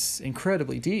 And it's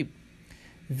incredibly deep.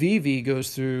 Vivi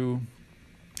goes through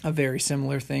a very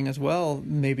similar thing as well,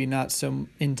 maybe not so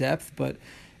in depth, but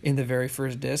in the very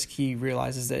first disc, he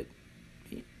realizes that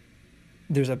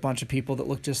there's a bunch of people that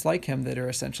look just like him that are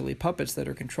essentially puppets that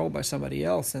are controlled by somebody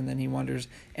else. And then he wonders,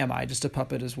 am I just a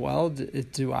puppet as well?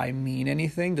 Do I mean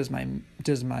anything? Does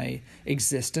my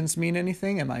existence mean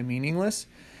anything? Am I meaningless?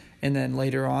 And then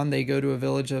later on, they go to a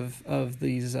village of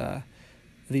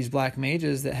these black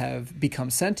mages that have become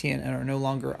sentient and are no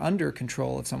longer under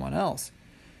control of someone else.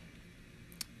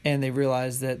 And they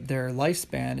realize that their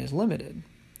lifespan is limited,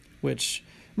 which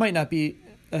might not be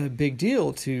a big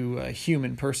deal to a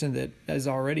human person that is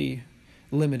already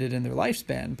limited in their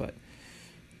lifespan, but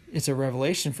it's a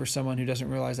revelation for someone who doesn't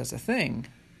realize that's a thing,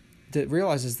 that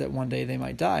realizes that one day they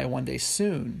might die, one day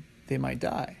soon they might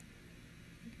die.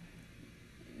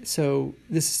 So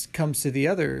this comes to the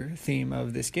other theme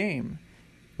of this game.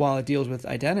 While it deals with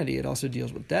identity, it also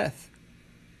deals with death.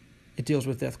 It deals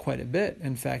with death quite a bit.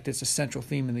 In fact, it's a central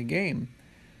theme in the game.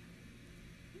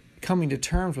 Coming to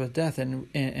terms with death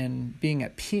and being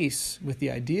at peace with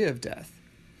the idea of death.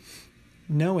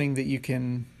 Knowing that you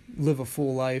can live a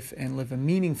full life and live a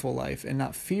meaningful life and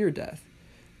not fear death.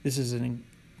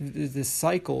 This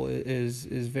cycle is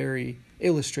very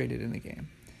illustrated in the game.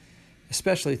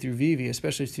 Especially through Vivi,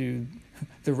 especially through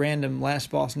the random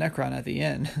last boss Necron at the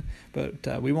end.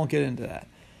 But we won't get into that.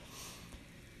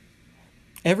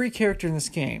 Every character in this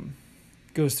game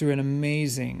goes through an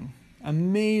amazing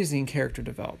character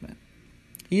development.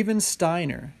 Even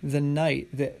Steiner, the knight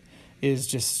that is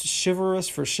just chivalrous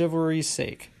for chivalry's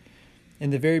sake.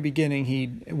 In the very beginning,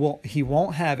 he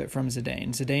won't have it from Zidane.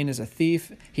 Zidane is a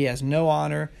thief. He has no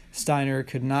honor. Steiner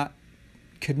could not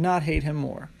hate him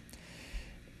more.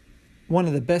 One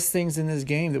of the best things in this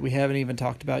game that we haven't even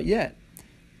talked about yet.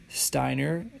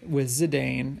 Steiner with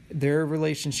Zidane, their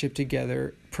relationship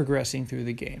together progressing through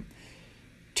the game.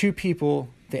 Two people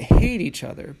that hate each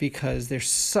other because they're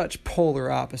such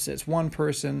polar opposites. One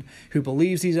person who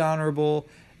believes he's honorable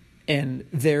and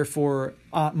therefore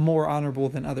more honorable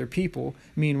than other people.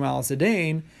 Meanwhile,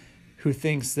 Zidane, who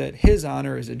thinks that his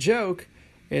honor is a joke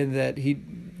and that he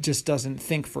just doesn't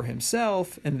think for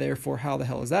himself, and therefore how the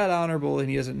hell is that honorable, and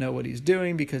he doesn't know what he's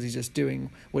doing because he's just doing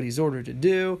what he's ordered to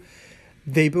do.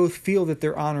 They both feel that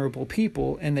they're honorable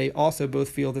people, and they also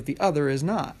both feel that the other is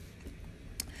not.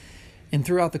 And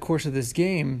throughout the course of this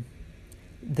game,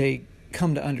 they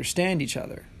come to understand each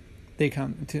other. They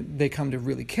come to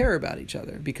really care about each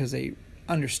other because they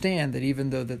understand that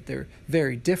even though that they're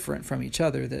very different from each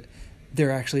other, that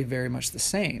they're actually very much the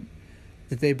same.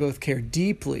 That they both care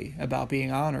deeply about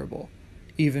being honorable,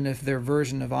 even if their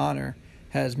version of honor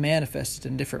has manifested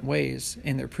in different ways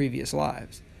in their previous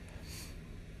lives.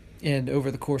 And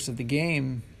over the course of the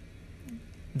game,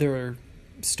 their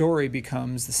story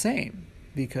becomes the same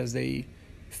because they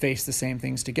face the same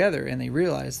things together and they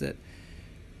realize that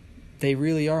they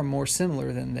really are more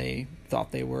similar than they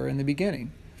thought they were in the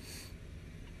beginning.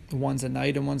 One's a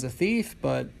knight and one's a thief,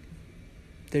 but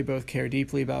they both care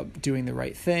deeply about doing the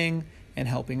right thing and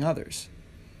helping others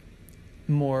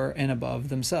more and above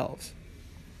themselves.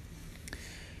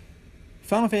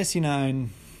 Final Fantasy IX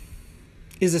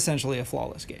is essentially a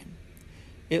flawless game,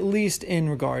 at least in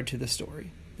regard to the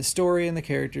story. The story and the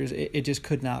characters, it just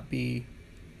could not be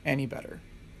any better.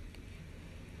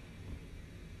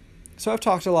 So I've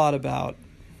talked a lot about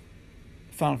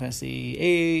Final Fantasy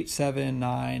 8, 7,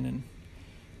 9, and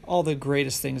all the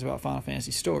greatest things about Final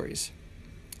Fantasy stories.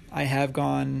 I have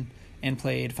gone and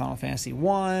played Final Fantasy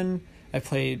 1. I've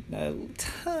played a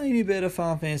tiny bit of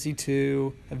Final Fantasy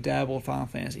 2. I've dabbled Final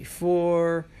Fantasy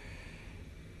 4.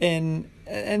 And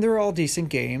they're all decent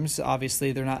games.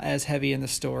 Obviously, they're not as heavy in the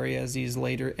story as these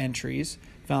later entries.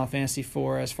 Final Fantasy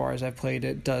 4, as far as I've played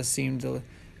it, does seem to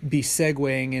be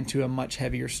segueing into a much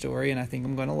heavier story, and I think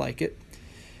I'm going to like it.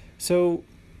 So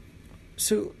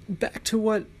back to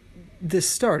what this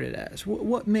started as.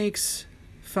 What makes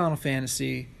Final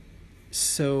Fantasy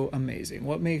so amazing?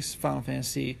 What makes Final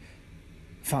Fantasy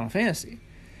Final Fantasy?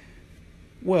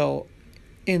 Well,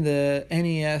 in the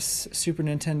NES, Super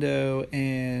Nintendo,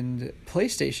 and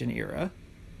PlayStation era,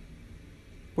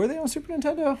 were they on Super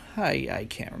Nintendo? I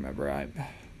can't remember.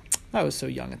 I was so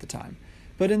young at the time.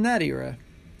 But in that era,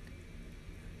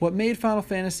 what made Final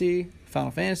Fantasy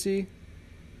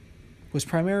was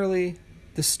primarily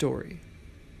the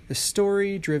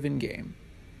story-driven game.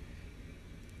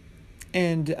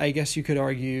 And I guess you could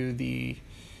argue the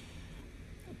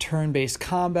turn-based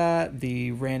combat,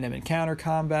 the random encounter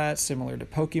combat, similar to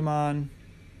Pokemon.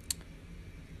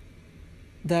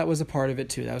 That was a part of it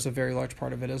too. That was a very large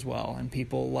part of it as well. And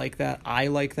people like that. I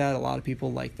like that. A lot of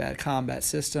people like that combat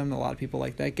system. A lot of people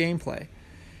like that gameplay.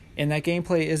 And that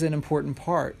gameplay is an important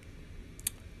part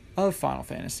of Final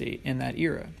Fantasy in that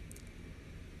era.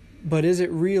 But is it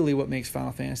really what makes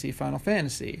Final Fantasy Final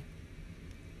Fantasy?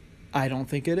 I don't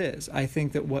think it is. I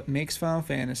think that what makes Final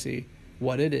Fantasy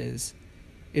what it is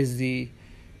the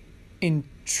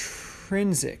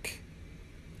intrinsic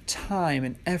time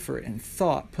and effort and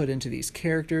thought put into these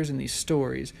characters and these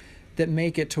stories that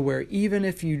make it to where even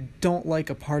if you don't like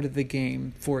a part of the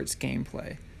game for its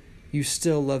gameplay, you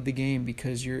still love the game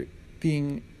because you're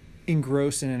being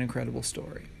engrossed in an incredible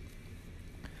story.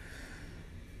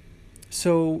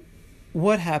 So,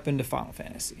 what happened to Final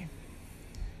Fantasy?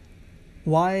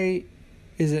 Why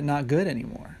is it not good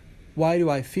anymore? Why do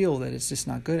I feel that it's just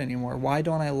not good anymore? Why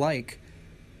don't I like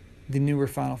the newer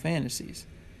Final Fantasies?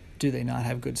 Do they not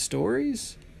have good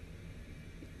stories?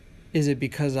 Is it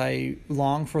because I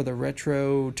long for the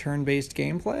retro turn-based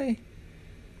gameplay?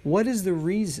 What is the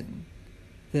reason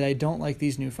that I don't like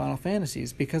these new Final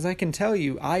Fantasies? Because I can tell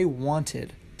you, I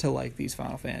wanted to like these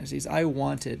Final Fantasies. I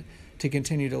wanted to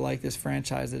continue to like this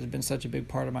franchise that has been such a big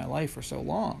part of my life for so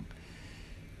long.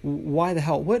 Why the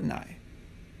hell wouldn't I?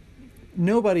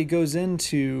 Nobody goes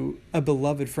into a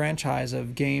beloved franchise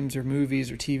of games or movies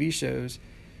or TV shows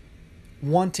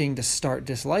wanting to start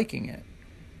disliking it.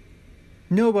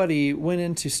 Nobody went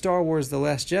into Star Wars The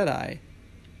Last Jedi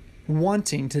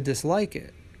wanting to dislike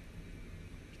it.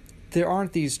 There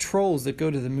aren't these trolls that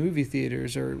go to the movie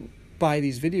theaters or buy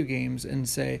these video games and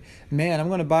say, man, I'm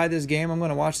going to buy this game, I'm going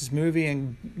to watch this movie,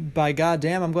 and by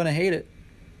goddamn, I'm going to hate it.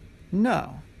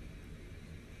 No.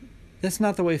 That's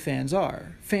not the way fans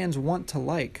are. Fans want to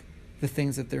like the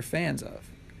things that they're fans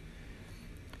of.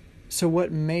 So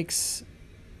what makes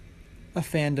a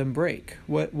fandom break?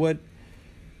 What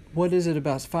is it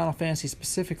about Final Fantasy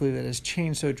specifically that has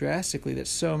changed so drastically that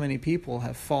so many people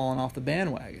have fallen off the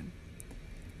bandwagon?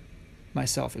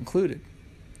 Myself included.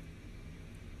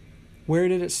 Where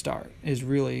did it start is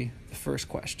really the first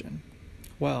question.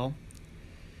 Well,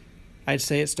 I'd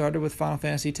say it started with Final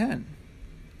Fantasy X.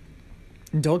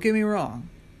 Don't get me wrong,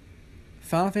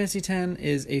 Final Fantasy X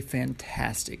is a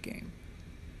fantastic game.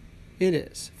 It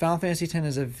is. Final Fantasy X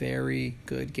is a very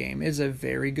good game. It is a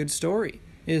very good story.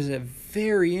 It is a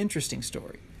very interesting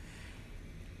story.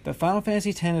 But Final Fantasy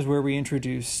X is where we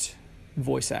introduced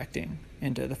voice acting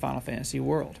into the Final Fantasy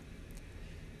world.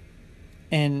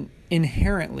 And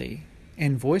inherently,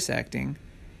 in voice acting,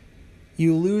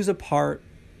 you lose a part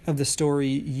of the story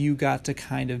you got to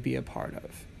kind of be a part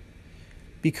of.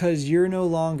 Because you're no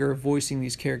longer voicing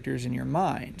these characters in your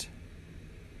mind.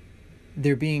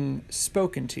 They're being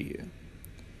spoken to you.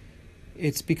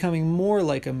 It's becoming more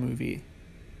like a movie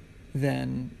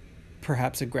than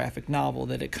perhaps a graphic novel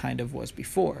that it kind of was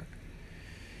before.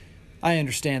 I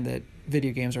understand that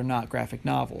video games are not graphic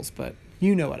novels, but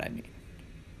you know what I mean.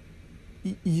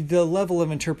 The level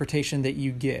of interpretation that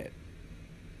you get,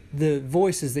 the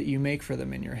voices that you make for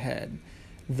them in your head,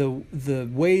 the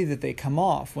way that they come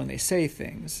off when they say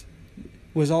things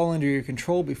was all under your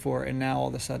control before, and now all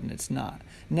of a sudden it's not.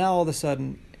 Now all of a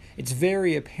sudden it's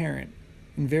very apparent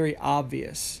and very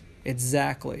obvious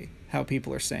exactly how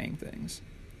people are saying things.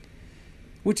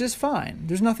 Which is fine.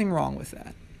 There's nothing wrong with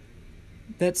that.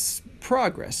 That's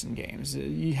progress in games.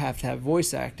 You have to have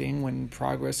voice acting when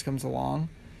progress comes along.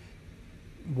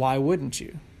 Why wouldn't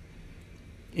you?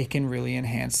 It can really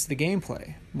enhance the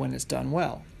gameplay when it's done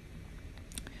well.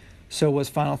 So was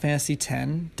Final Fantasy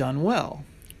X done well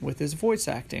with his voice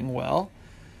acting? Well,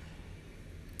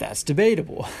 that's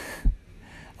debatable.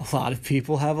 A lot of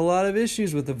people have a lot of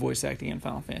issues with the voice acting in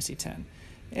Final Fantasy X,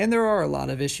 and there are a lot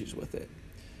of issues with it.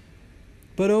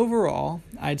 But overall,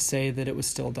 I'd say that it was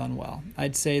still done well.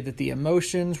 I'd say that the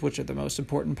emotions, which are the most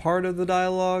important part of the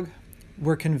dialogue,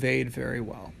 were conveyed very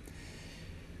well.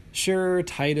 Sure,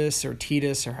 Titus or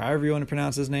Titus, or however you want to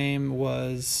pronounce his name,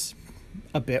 was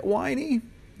a bit whiny,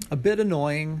 a bit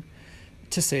annoying,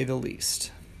 to say the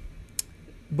least.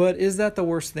 But is that the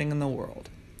worst thing in the world?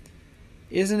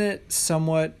 Isn't it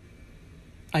somewhat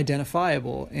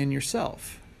identifiable in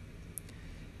yourself?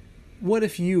 what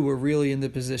if you were really in the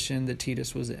position that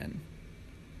Tidus was in?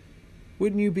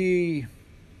 Wouldn't you be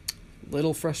a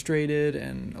little frustrated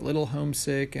and a little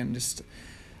homesick and just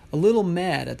a little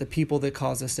mad at the people that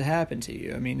caused this to happen to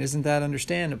you? I mean, isn't that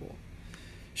understandable?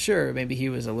 Sure, maybe he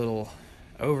was a little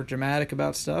overdramatic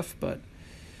about stuff, but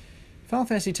Final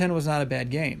Fantasy X was not a bad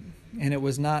game, and it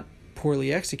was not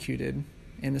poorly executed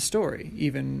in the story,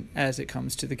 even as it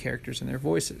comes to the characters and their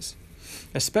voices,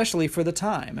 especially for the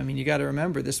time. I mean, you got to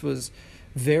remember, this was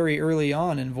very early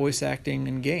on in voice acting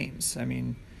in games. I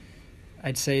mean,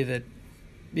 I'd say that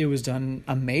it was done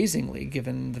amazingly,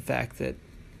 given the fact that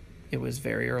it was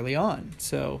very early on.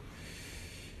 So,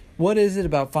 what is it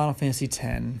about Final Fantasy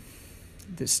X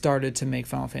that started to make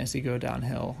Final Fantasy go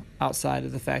downhill, outside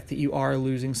of the fact that you are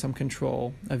losing some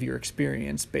control of your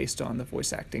experience based on the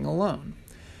voice acting alone?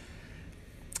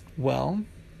 Well,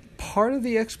 part of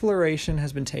the exploration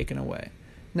has been taken away.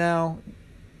 Now,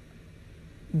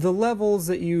 the levels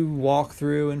that you walk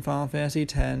through in Final Fantasy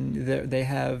X, they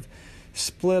have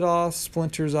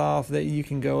splinters off that you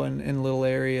can go in little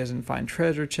areas and find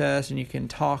treasure chests, and you can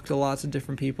talk to lots of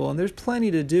different people, and there's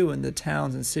plenty to do in the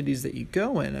towns and cities that you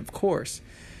go in, of course.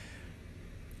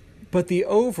 But the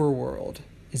overworld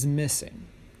is missing.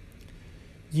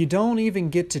 You don't even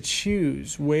get to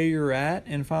choose where you're at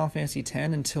in Final Fantasy X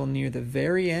until near the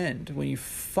very end, when you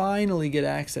finally get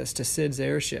access to Cid's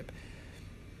airship.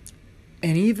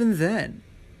 And even then,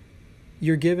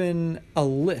 you're given a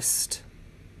list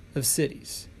of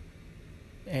cities,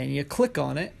 and you click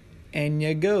on it and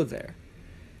you go there,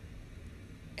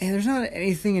 and there's not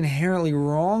anything inherently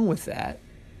wrong with that,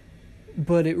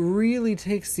 but it really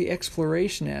takes the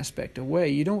exploration aspect away.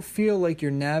 You don't feel like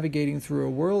you're navigating through a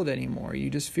world anymore. You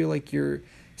just feel like you're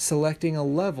selecting a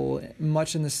level,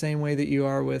 much in the same way that you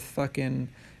are with fucking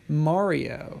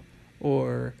Mario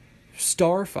or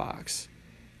Star Fox.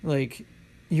 Like,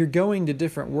 you're going to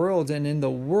different worlds, and in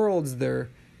the worlds they're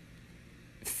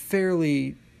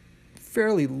fairly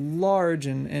large,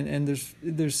 and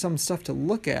there's some stuff to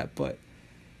look at, but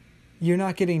you're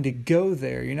not getting to go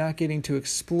there. You're not getting to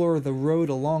explore the road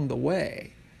along the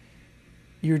way.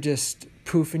 You're just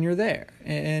poof and you're there.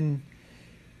 And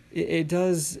it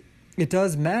does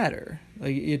matter.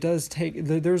 Like, it does take,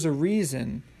 there's a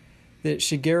reason that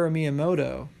Shigeru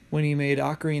Miyamoto, when he made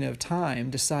Ocarina of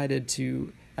Time, decided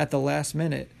to, at the last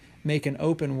minute, make an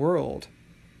open world,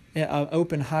 an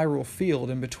open Hyrule field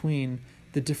in between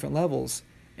the different levels,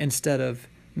 instead of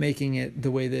making it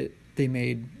the way that they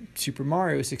made Super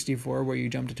Mario 64, where you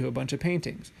jumped into a bunch of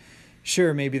paintings.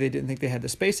 Sure, maybe they didn't think they had the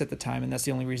space at the time, and that's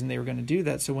the only reason they were going to do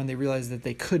that. So when they realized that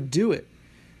they could do it,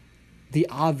 the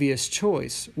obvious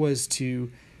choice was to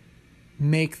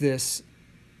make this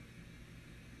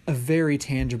a very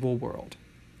tangible world.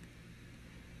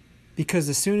 Because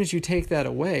as soon as you take that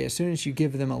away, as soon as you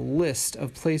give them a list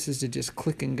of places to just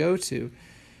click and go to,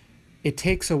 it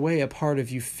takes away a part of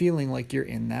you feeling like you're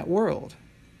in that world.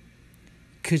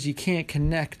 Because you can't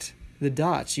connect the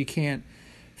dots. You can't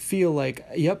feel like,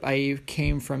 yep, I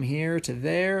came from here to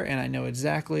there, and I know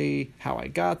exactly how I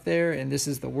got there, and this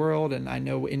is the world, and I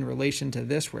know in relation to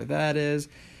this where that is.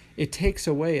 It takes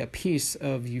away a piece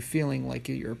of you feeling like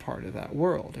you're a part of that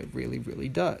world. It really, really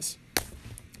does.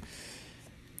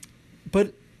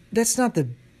 But that's not the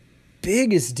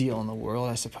biggest deal in the world,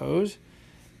 I suppose.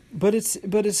 But it's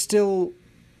still,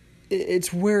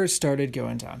 it's where it started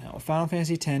going downhill. Final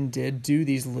Fantasy X did do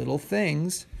these little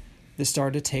things that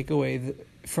started to take away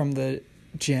from the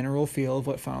general feel of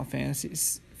what Final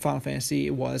Fantasy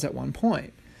was at one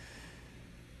point.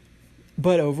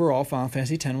 But overall, Final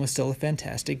Fantasy X was still a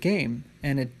fantastic game,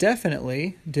 and it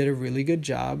definitely did a really good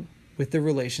job with the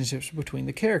relationships between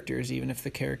the characters, even if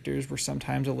the characters were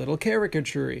sometimes a little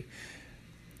caricature-y.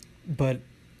 But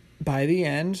by the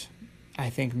end, I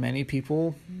think many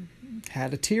people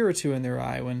had a tear or two in their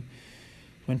eye when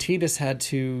Tidus had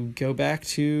to go back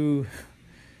to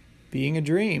being a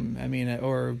dream. I mean,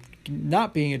 or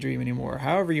not being a dream anymore,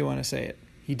 however you want to say it.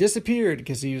 He disappeared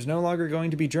because he was no longer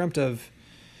going to be dreamt of.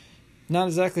 Not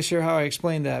exactly sure how I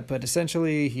explained that, but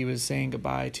essentially he was saying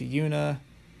goodbye to Yuna,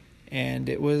 and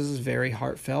it was very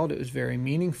heartfelt. It was very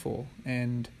meaningful,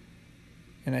 and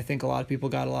I think a lot of people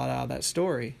got a lot out of that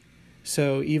story.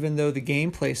 So even though the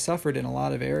gameplay suffered in a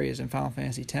lot of areas in Final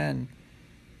Fantasy X,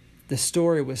 the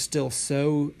story was still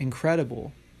so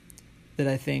incredible that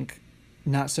I think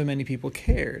not so many people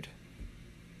cared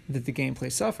that the gameplay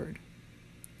suffered.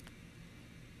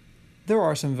 There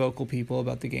are some vocal people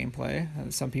about the gameplay.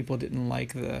 Some people didn't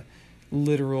like the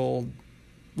literal,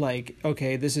 like,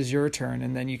 okay, this is your turn,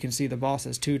 and then you can see the boss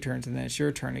has 2 turns, and then it's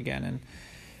your turn again.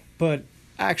 But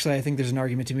Actually, I think there's an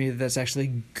argument to me that that's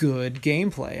actually good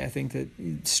gameplay. I think that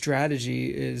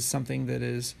strategy is something that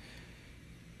is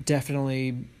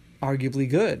definitely arguably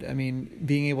good. I mean,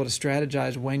 being able to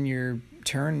strategize when your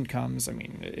turn comes, I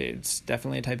mean, it's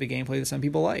definitely a type of gameplay that some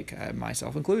people like,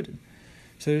 myself included.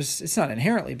 So it's not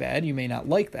inherently bad. You may not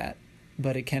like that,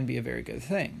 but it can be a very good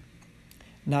thing.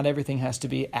 Not everything has to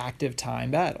be active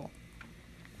time battle.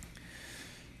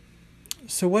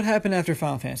 So what happened after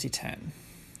Final Fantasy X?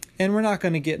 And we're not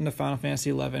going to get into Final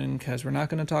Fantasy XI because we're not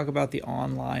going to talk about the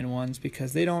online ones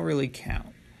because they don't really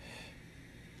count.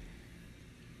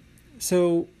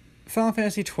 So Final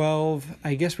Fantasy XII,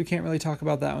 I guess we can't really talk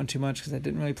about that one too much because I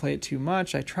didn't really play it too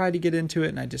much. I tried to get into it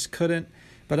and I just couldn't.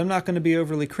 But I'm not going to be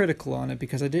overly critical on it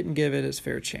because I didn't give it its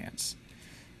fair chance.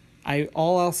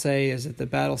 All I'll say is that the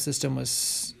battle system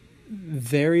was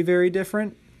very, very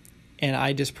different, and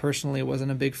I just personally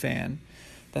wasn't a big fan.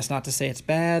 That's not to say it's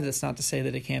bad. That's not to say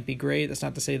that it can't be great. That's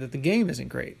not to say that the game isn't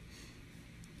great.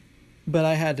 But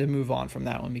I had to move on from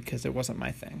that one because it wasn't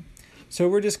my thing. So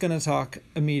we're just going to talk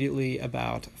immediately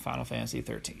about Final Fantasy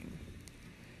XIII.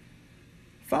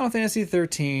 Final Fantasy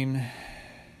XIII,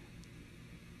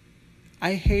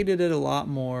 I hated it a lot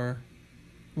more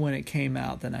when it came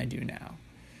out than I do now.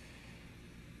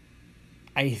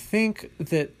 I think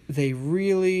that they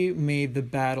really made the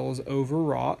battles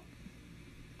overwrought.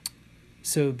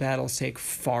 So battles take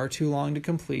far too long to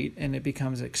complete, and it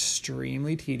becomes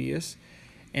extremely tedious,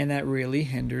 and that really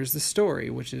hinders the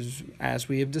story, which is, as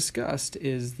we have discussed,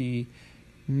 is the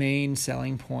main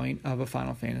selling point of a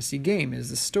Final Fantasy game,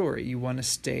 is the story. You want to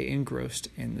stay engrossed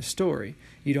in the story.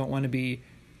 You don't want to be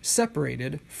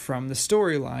separated from the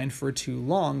storyline for too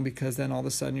long, because then all of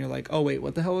a sudden you're like, oh wait,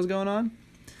 what the hell is going on?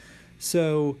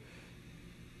 So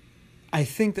I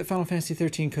think that Final Fantasy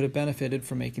XIII could have benefited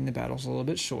from making the battles a little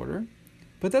bit shorter.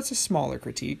 But that's a smaller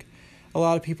critique. A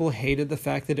lot of people hated the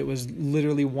fact that it was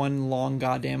literally one long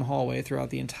goddamn hallway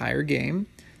throughout the entire game.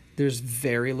 There's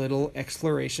very little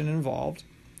exploration involved,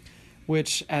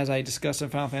 which, as I discussed in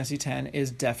Final Fantasy X, is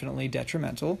definitely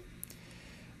detrimental.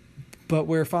 But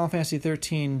where Final Fantasy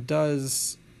XIII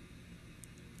does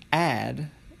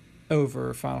add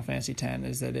over Final Fantasy X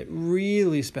is that it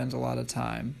really spends a lot of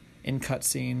time in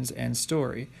cutscenes and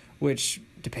story, which,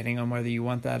 depending on whether you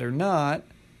want that or not,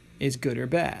 is good or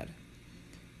bad.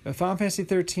 But Final Fantasy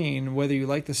XIII, whether you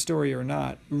like the story or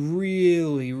not,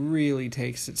 really, really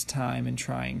takes its time in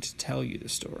trying to tell you the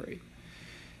story.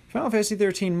 Final Fantasy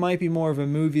XIII might be more of a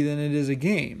movie than it is a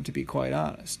game, to be quite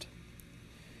honest.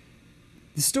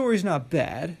 The story's not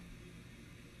bad,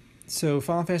 so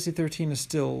Final Fantasy XIII is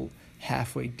still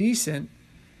halfway decent,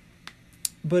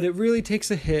 but it really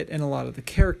takes a hit in a lot of the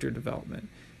character development.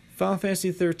 Final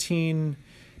Fantasy XIII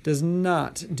does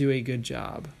not do a good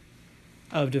job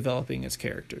of developing its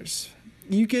characters.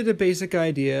 You get a basic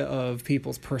idea of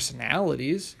people's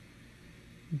personalities,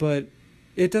 but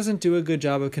it doesn't do a good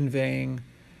job of conveying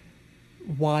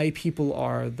why people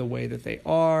are the way that they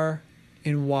are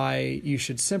and why you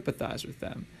should sympathize with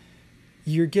them.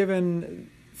 You're given,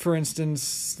 for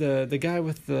instance, the guy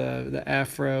with the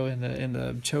afro and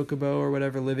the chocobo or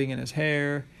whatever living in his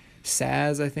hair,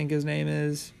 Saz, I think his name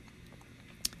is.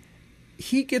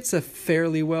 He gets a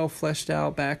fairly well fleshed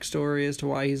out backstory as to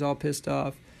why he's all pissed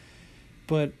off,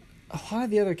 but a lot of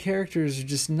the other characters are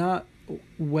just not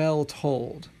well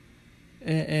told.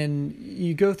 And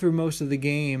you go through most of the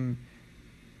game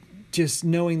just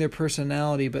knowing their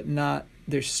personality, but not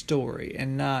their story,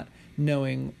 and not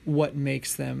knowing what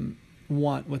makes them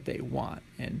want what they want.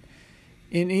 And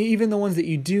even the ones that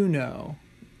you do know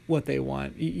what they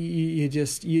want,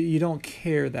 you don't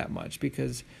care that much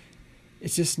because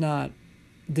it's just not.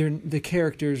 The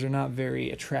characters are not very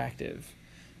attractive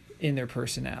in their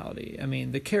personality. I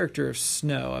mean, the character of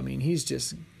Snow, I mean, he's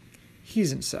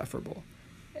insufferable.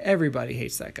 Everybody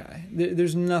hates that guy.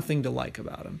 There's nothing to like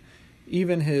about him.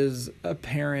 Even his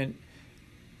apparent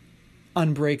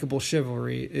unbreakable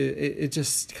chivalry, it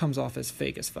just comes off as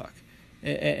fake as fuck.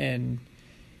 And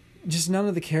just none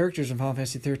of the characters in Final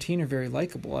Fantasy XIII are very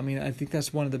likable. I mean, I think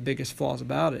that's one of the biggest flaws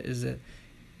about it, is that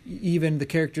even the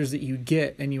characters that you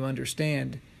get and you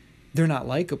understand, they're not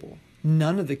likable.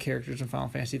 None of the characters in Final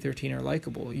Fantasy XIII are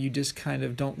likable. You just kind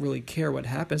of don't really care what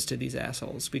happens to these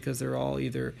assholes because they're all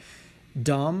either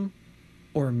dumb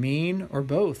or mean or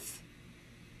both.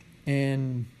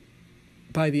 And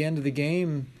by the end of the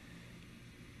game,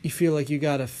 you feel like you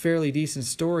got a fairly decent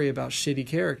story about shitty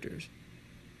characters.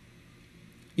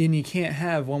 And you can't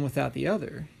have one without the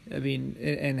other. I mean,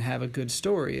 and have a good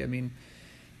story. I mean,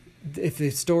 if the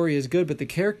story is good but the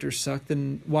characters suck,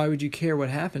 then why would you care what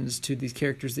happens to these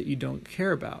characters that you don't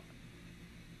care about?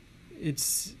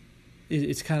 It's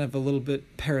it's kind of a little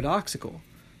bit paradoxical.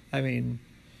 I mean,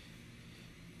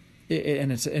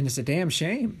 it's a damn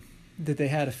shame that they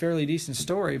had a fairly decent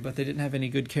story, but they didn't have any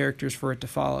good characters for it to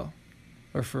follow,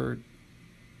 or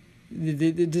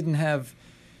they didn't have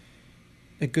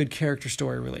a good character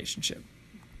story relationship.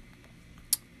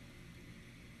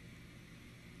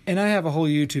 And I have a whole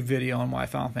YouTube video on why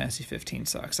Final Fantasy 15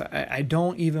 sucks. I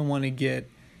don't even want to get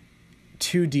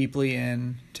too deeply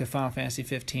into Final Fantasy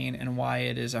 15 and why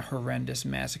it is a horrendous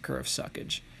massacre of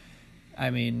suckage. I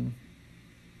mean,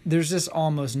 there's just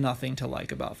almost nothing to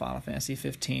like about Final Fantasy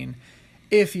 15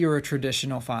 if you're a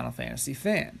traditional Final Fantasy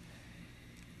fan.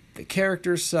 The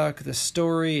characters suck, the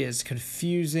story is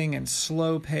confusing and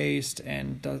slow-paced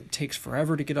and takes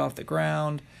forever to get off the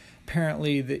ground.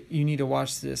 Apparently, that you need to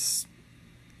watch this,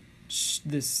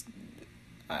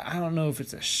 I don't know if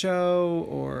it's a show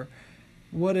or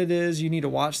what it is. You need to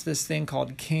watch this thing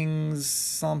called King's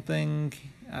something,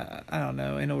 I don't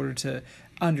know, in order to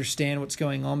understand what's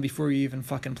going on before you even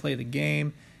fucking play the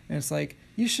game. And it's like,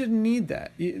 you shouldn't need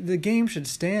that. The game should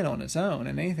stand on its own,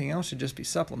 and anything else should just be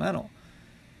supplemental.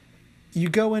 You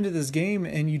go into this game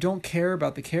and you don't care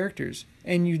about the characters,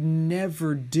 and you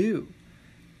never do,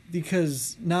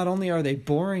 because not only are they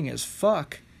boring as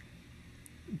fuck,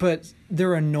 but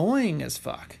they're annoying as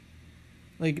fuck.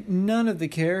 Like, none of the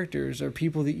characters are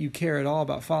people that you care at all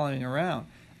about following around.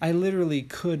 I literally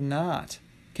could not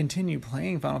continue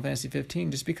playing Final Fantasy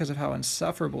 15 just because of how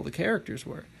insufferable the characters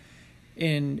were.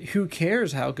 And who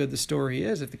cares how good the story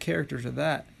is if the characters are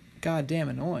that goddamn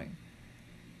annoying?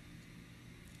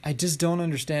 I just don't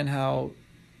understand how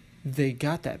they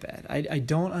got that bad. I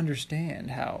don't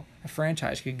understand how a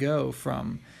franchise could go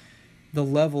from the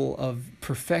level of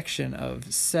perfection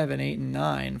of 7, 8, and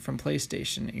 9 from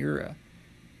PlayStation era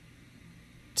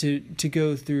to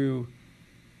go through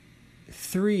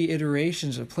 3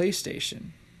 iterations of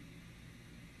PlayStation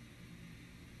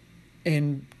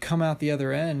and come out the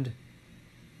other end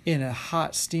in a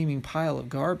hot, steaming pile of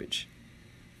garbage.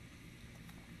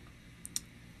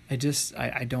 I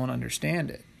don't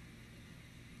understand it.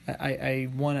 I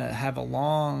want to have a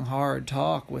long, hard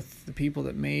talk with the people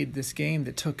that made this game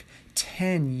that took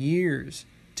 10 years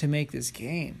to make this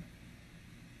game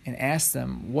and ask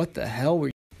them, what the hell were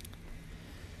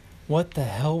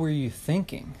you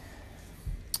thinking?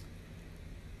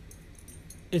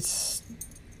 It's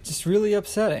just really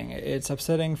upsetting. It's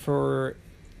upsetting for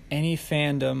any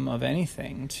fandom of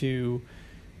anything to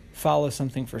follow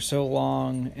something for so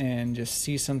long and just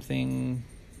see something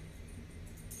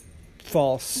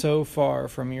fall so far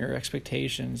from your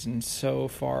expectations and so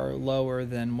far lower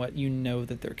than what you know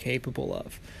that they're capable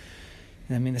of.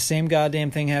 And I mean, the same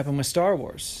goddamn thing happened with Star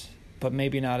Wars, but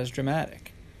maybe not as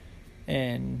dramatic.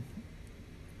 And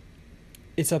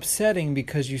it's upsetting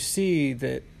because you see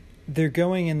that they're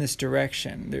going in this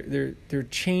direction. They're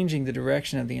changing the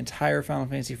direction of the entire Final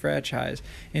Fantasy franchise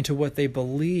into what they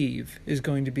believe is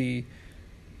going to be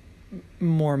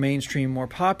more mainstream, more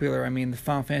popular. I mean, the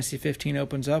Final Fantasy 15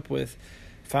 opens up with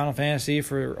Final Fantasy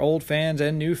for old fans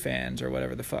and new fans, or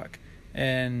whatever the fuck.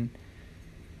 And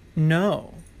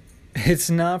no, it's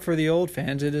not for the old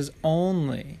fans. It is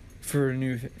only for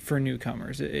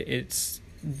newcomers. It's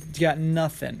got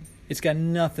nothing. It's got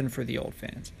nothing for the old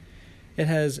fans. It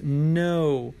has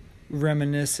no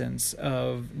reminiscence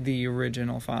of the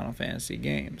original Final Fantasy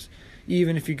games.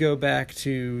 Even if you go back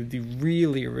to the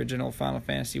really original Final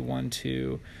Fantasy 1,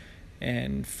 2,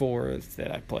 and 4 that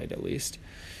I played at least,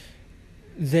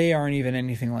 they aren't even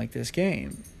anything like this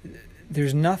game.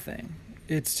 There's nothing.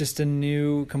 It's just a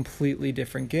new, completely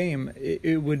different game.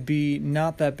 It would be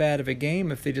not that bad of a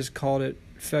game if they just called it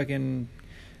fucking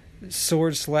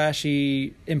sword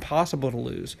slashy, impossible to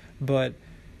lose. But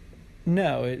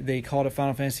no, they called it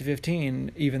Final Fantasy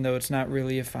 15, even though it's not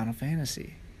really a Final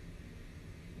Fantasy.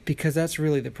 Because that's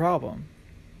really the problem.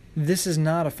 This is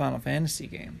not a Final Fantasy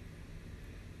game.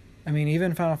 I mean,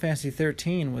 even Final Fantasy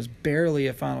 13 was barely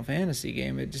a Final Fantasy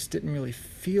game. It just didn't really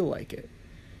feel like it.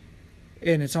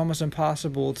 And it's almost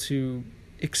impossible to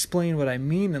explain what I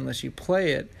mean unless you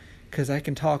play it, because I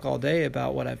can talk all day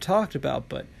about what I've talked about,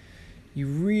 but you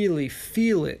really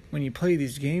feel it when you play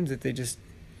these games that they just...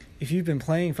 If you've been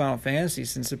playing Final Fantasy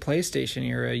since the PlayStation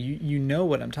era, you know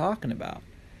what I'm talking about.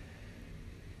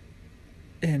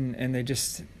 And they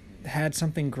just had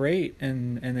something great,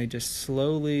 and they just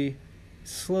slowly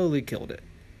killed it.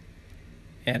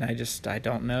 And I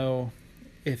don't know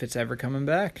if it's ever coming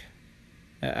back.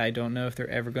 I don't know if they're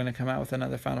ever going to come out with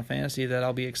another Final Fantasy that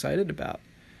I'll be excited about.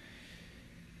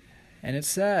 And it's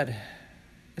sad.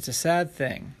 It's a sad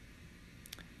thing.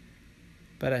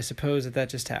 But I suppose that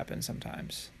just happens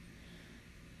sometimes.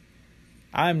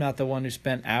 I'm not the one who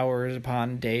spent hours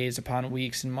upon days upon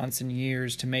weeks and months and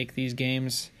years to make these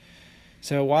games.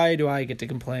 So why do I get to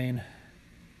complain?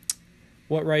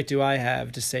 What right do I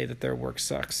have to say that their work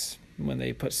sucks when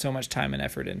they put so much time and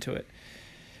effort into it?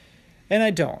 And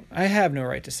I don't. I have no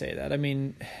right to say that. I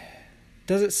mean,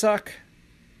 does it suck?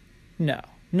 No.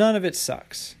 None of it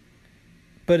sucks.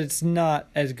 But it's not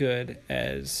as good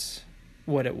as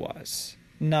what it was.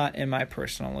 Not in my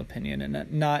personal opinion,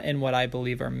 and not in what I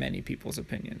believe are many people's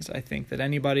opinions. I think that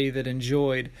anybody that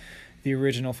enjoyed the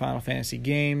original Final Fantasy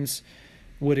games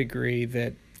would agree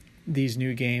that these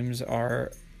new games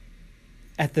are,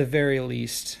 at the very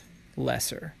least,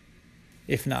 lesser,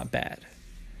 if not bad.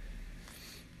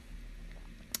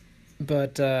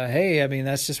 But hey, I mean,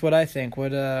 that's just what I think.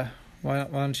 Why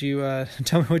don't you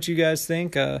tell me what you guys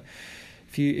think?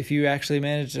 If you actually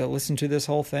managed to listen to this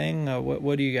whole thing,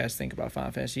 what do you guys think about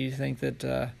Final Fantasy? Do you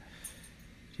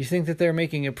think that they're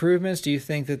making improvements? Do you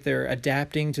think that they're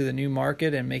adapting to the new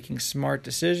market and making smart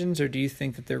decisions, or do you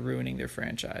think that they're ruining their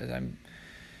franchise?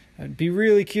 I'd be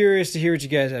really curious to hear what you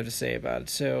guys have to say about it.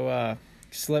 So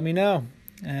just let me know.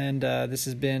 And this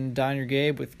has been Diner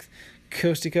Gabe with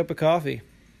Coasty Cup of Coffee.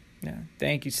 Yeah,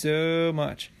 thank you so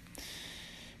much.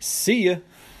 See ya.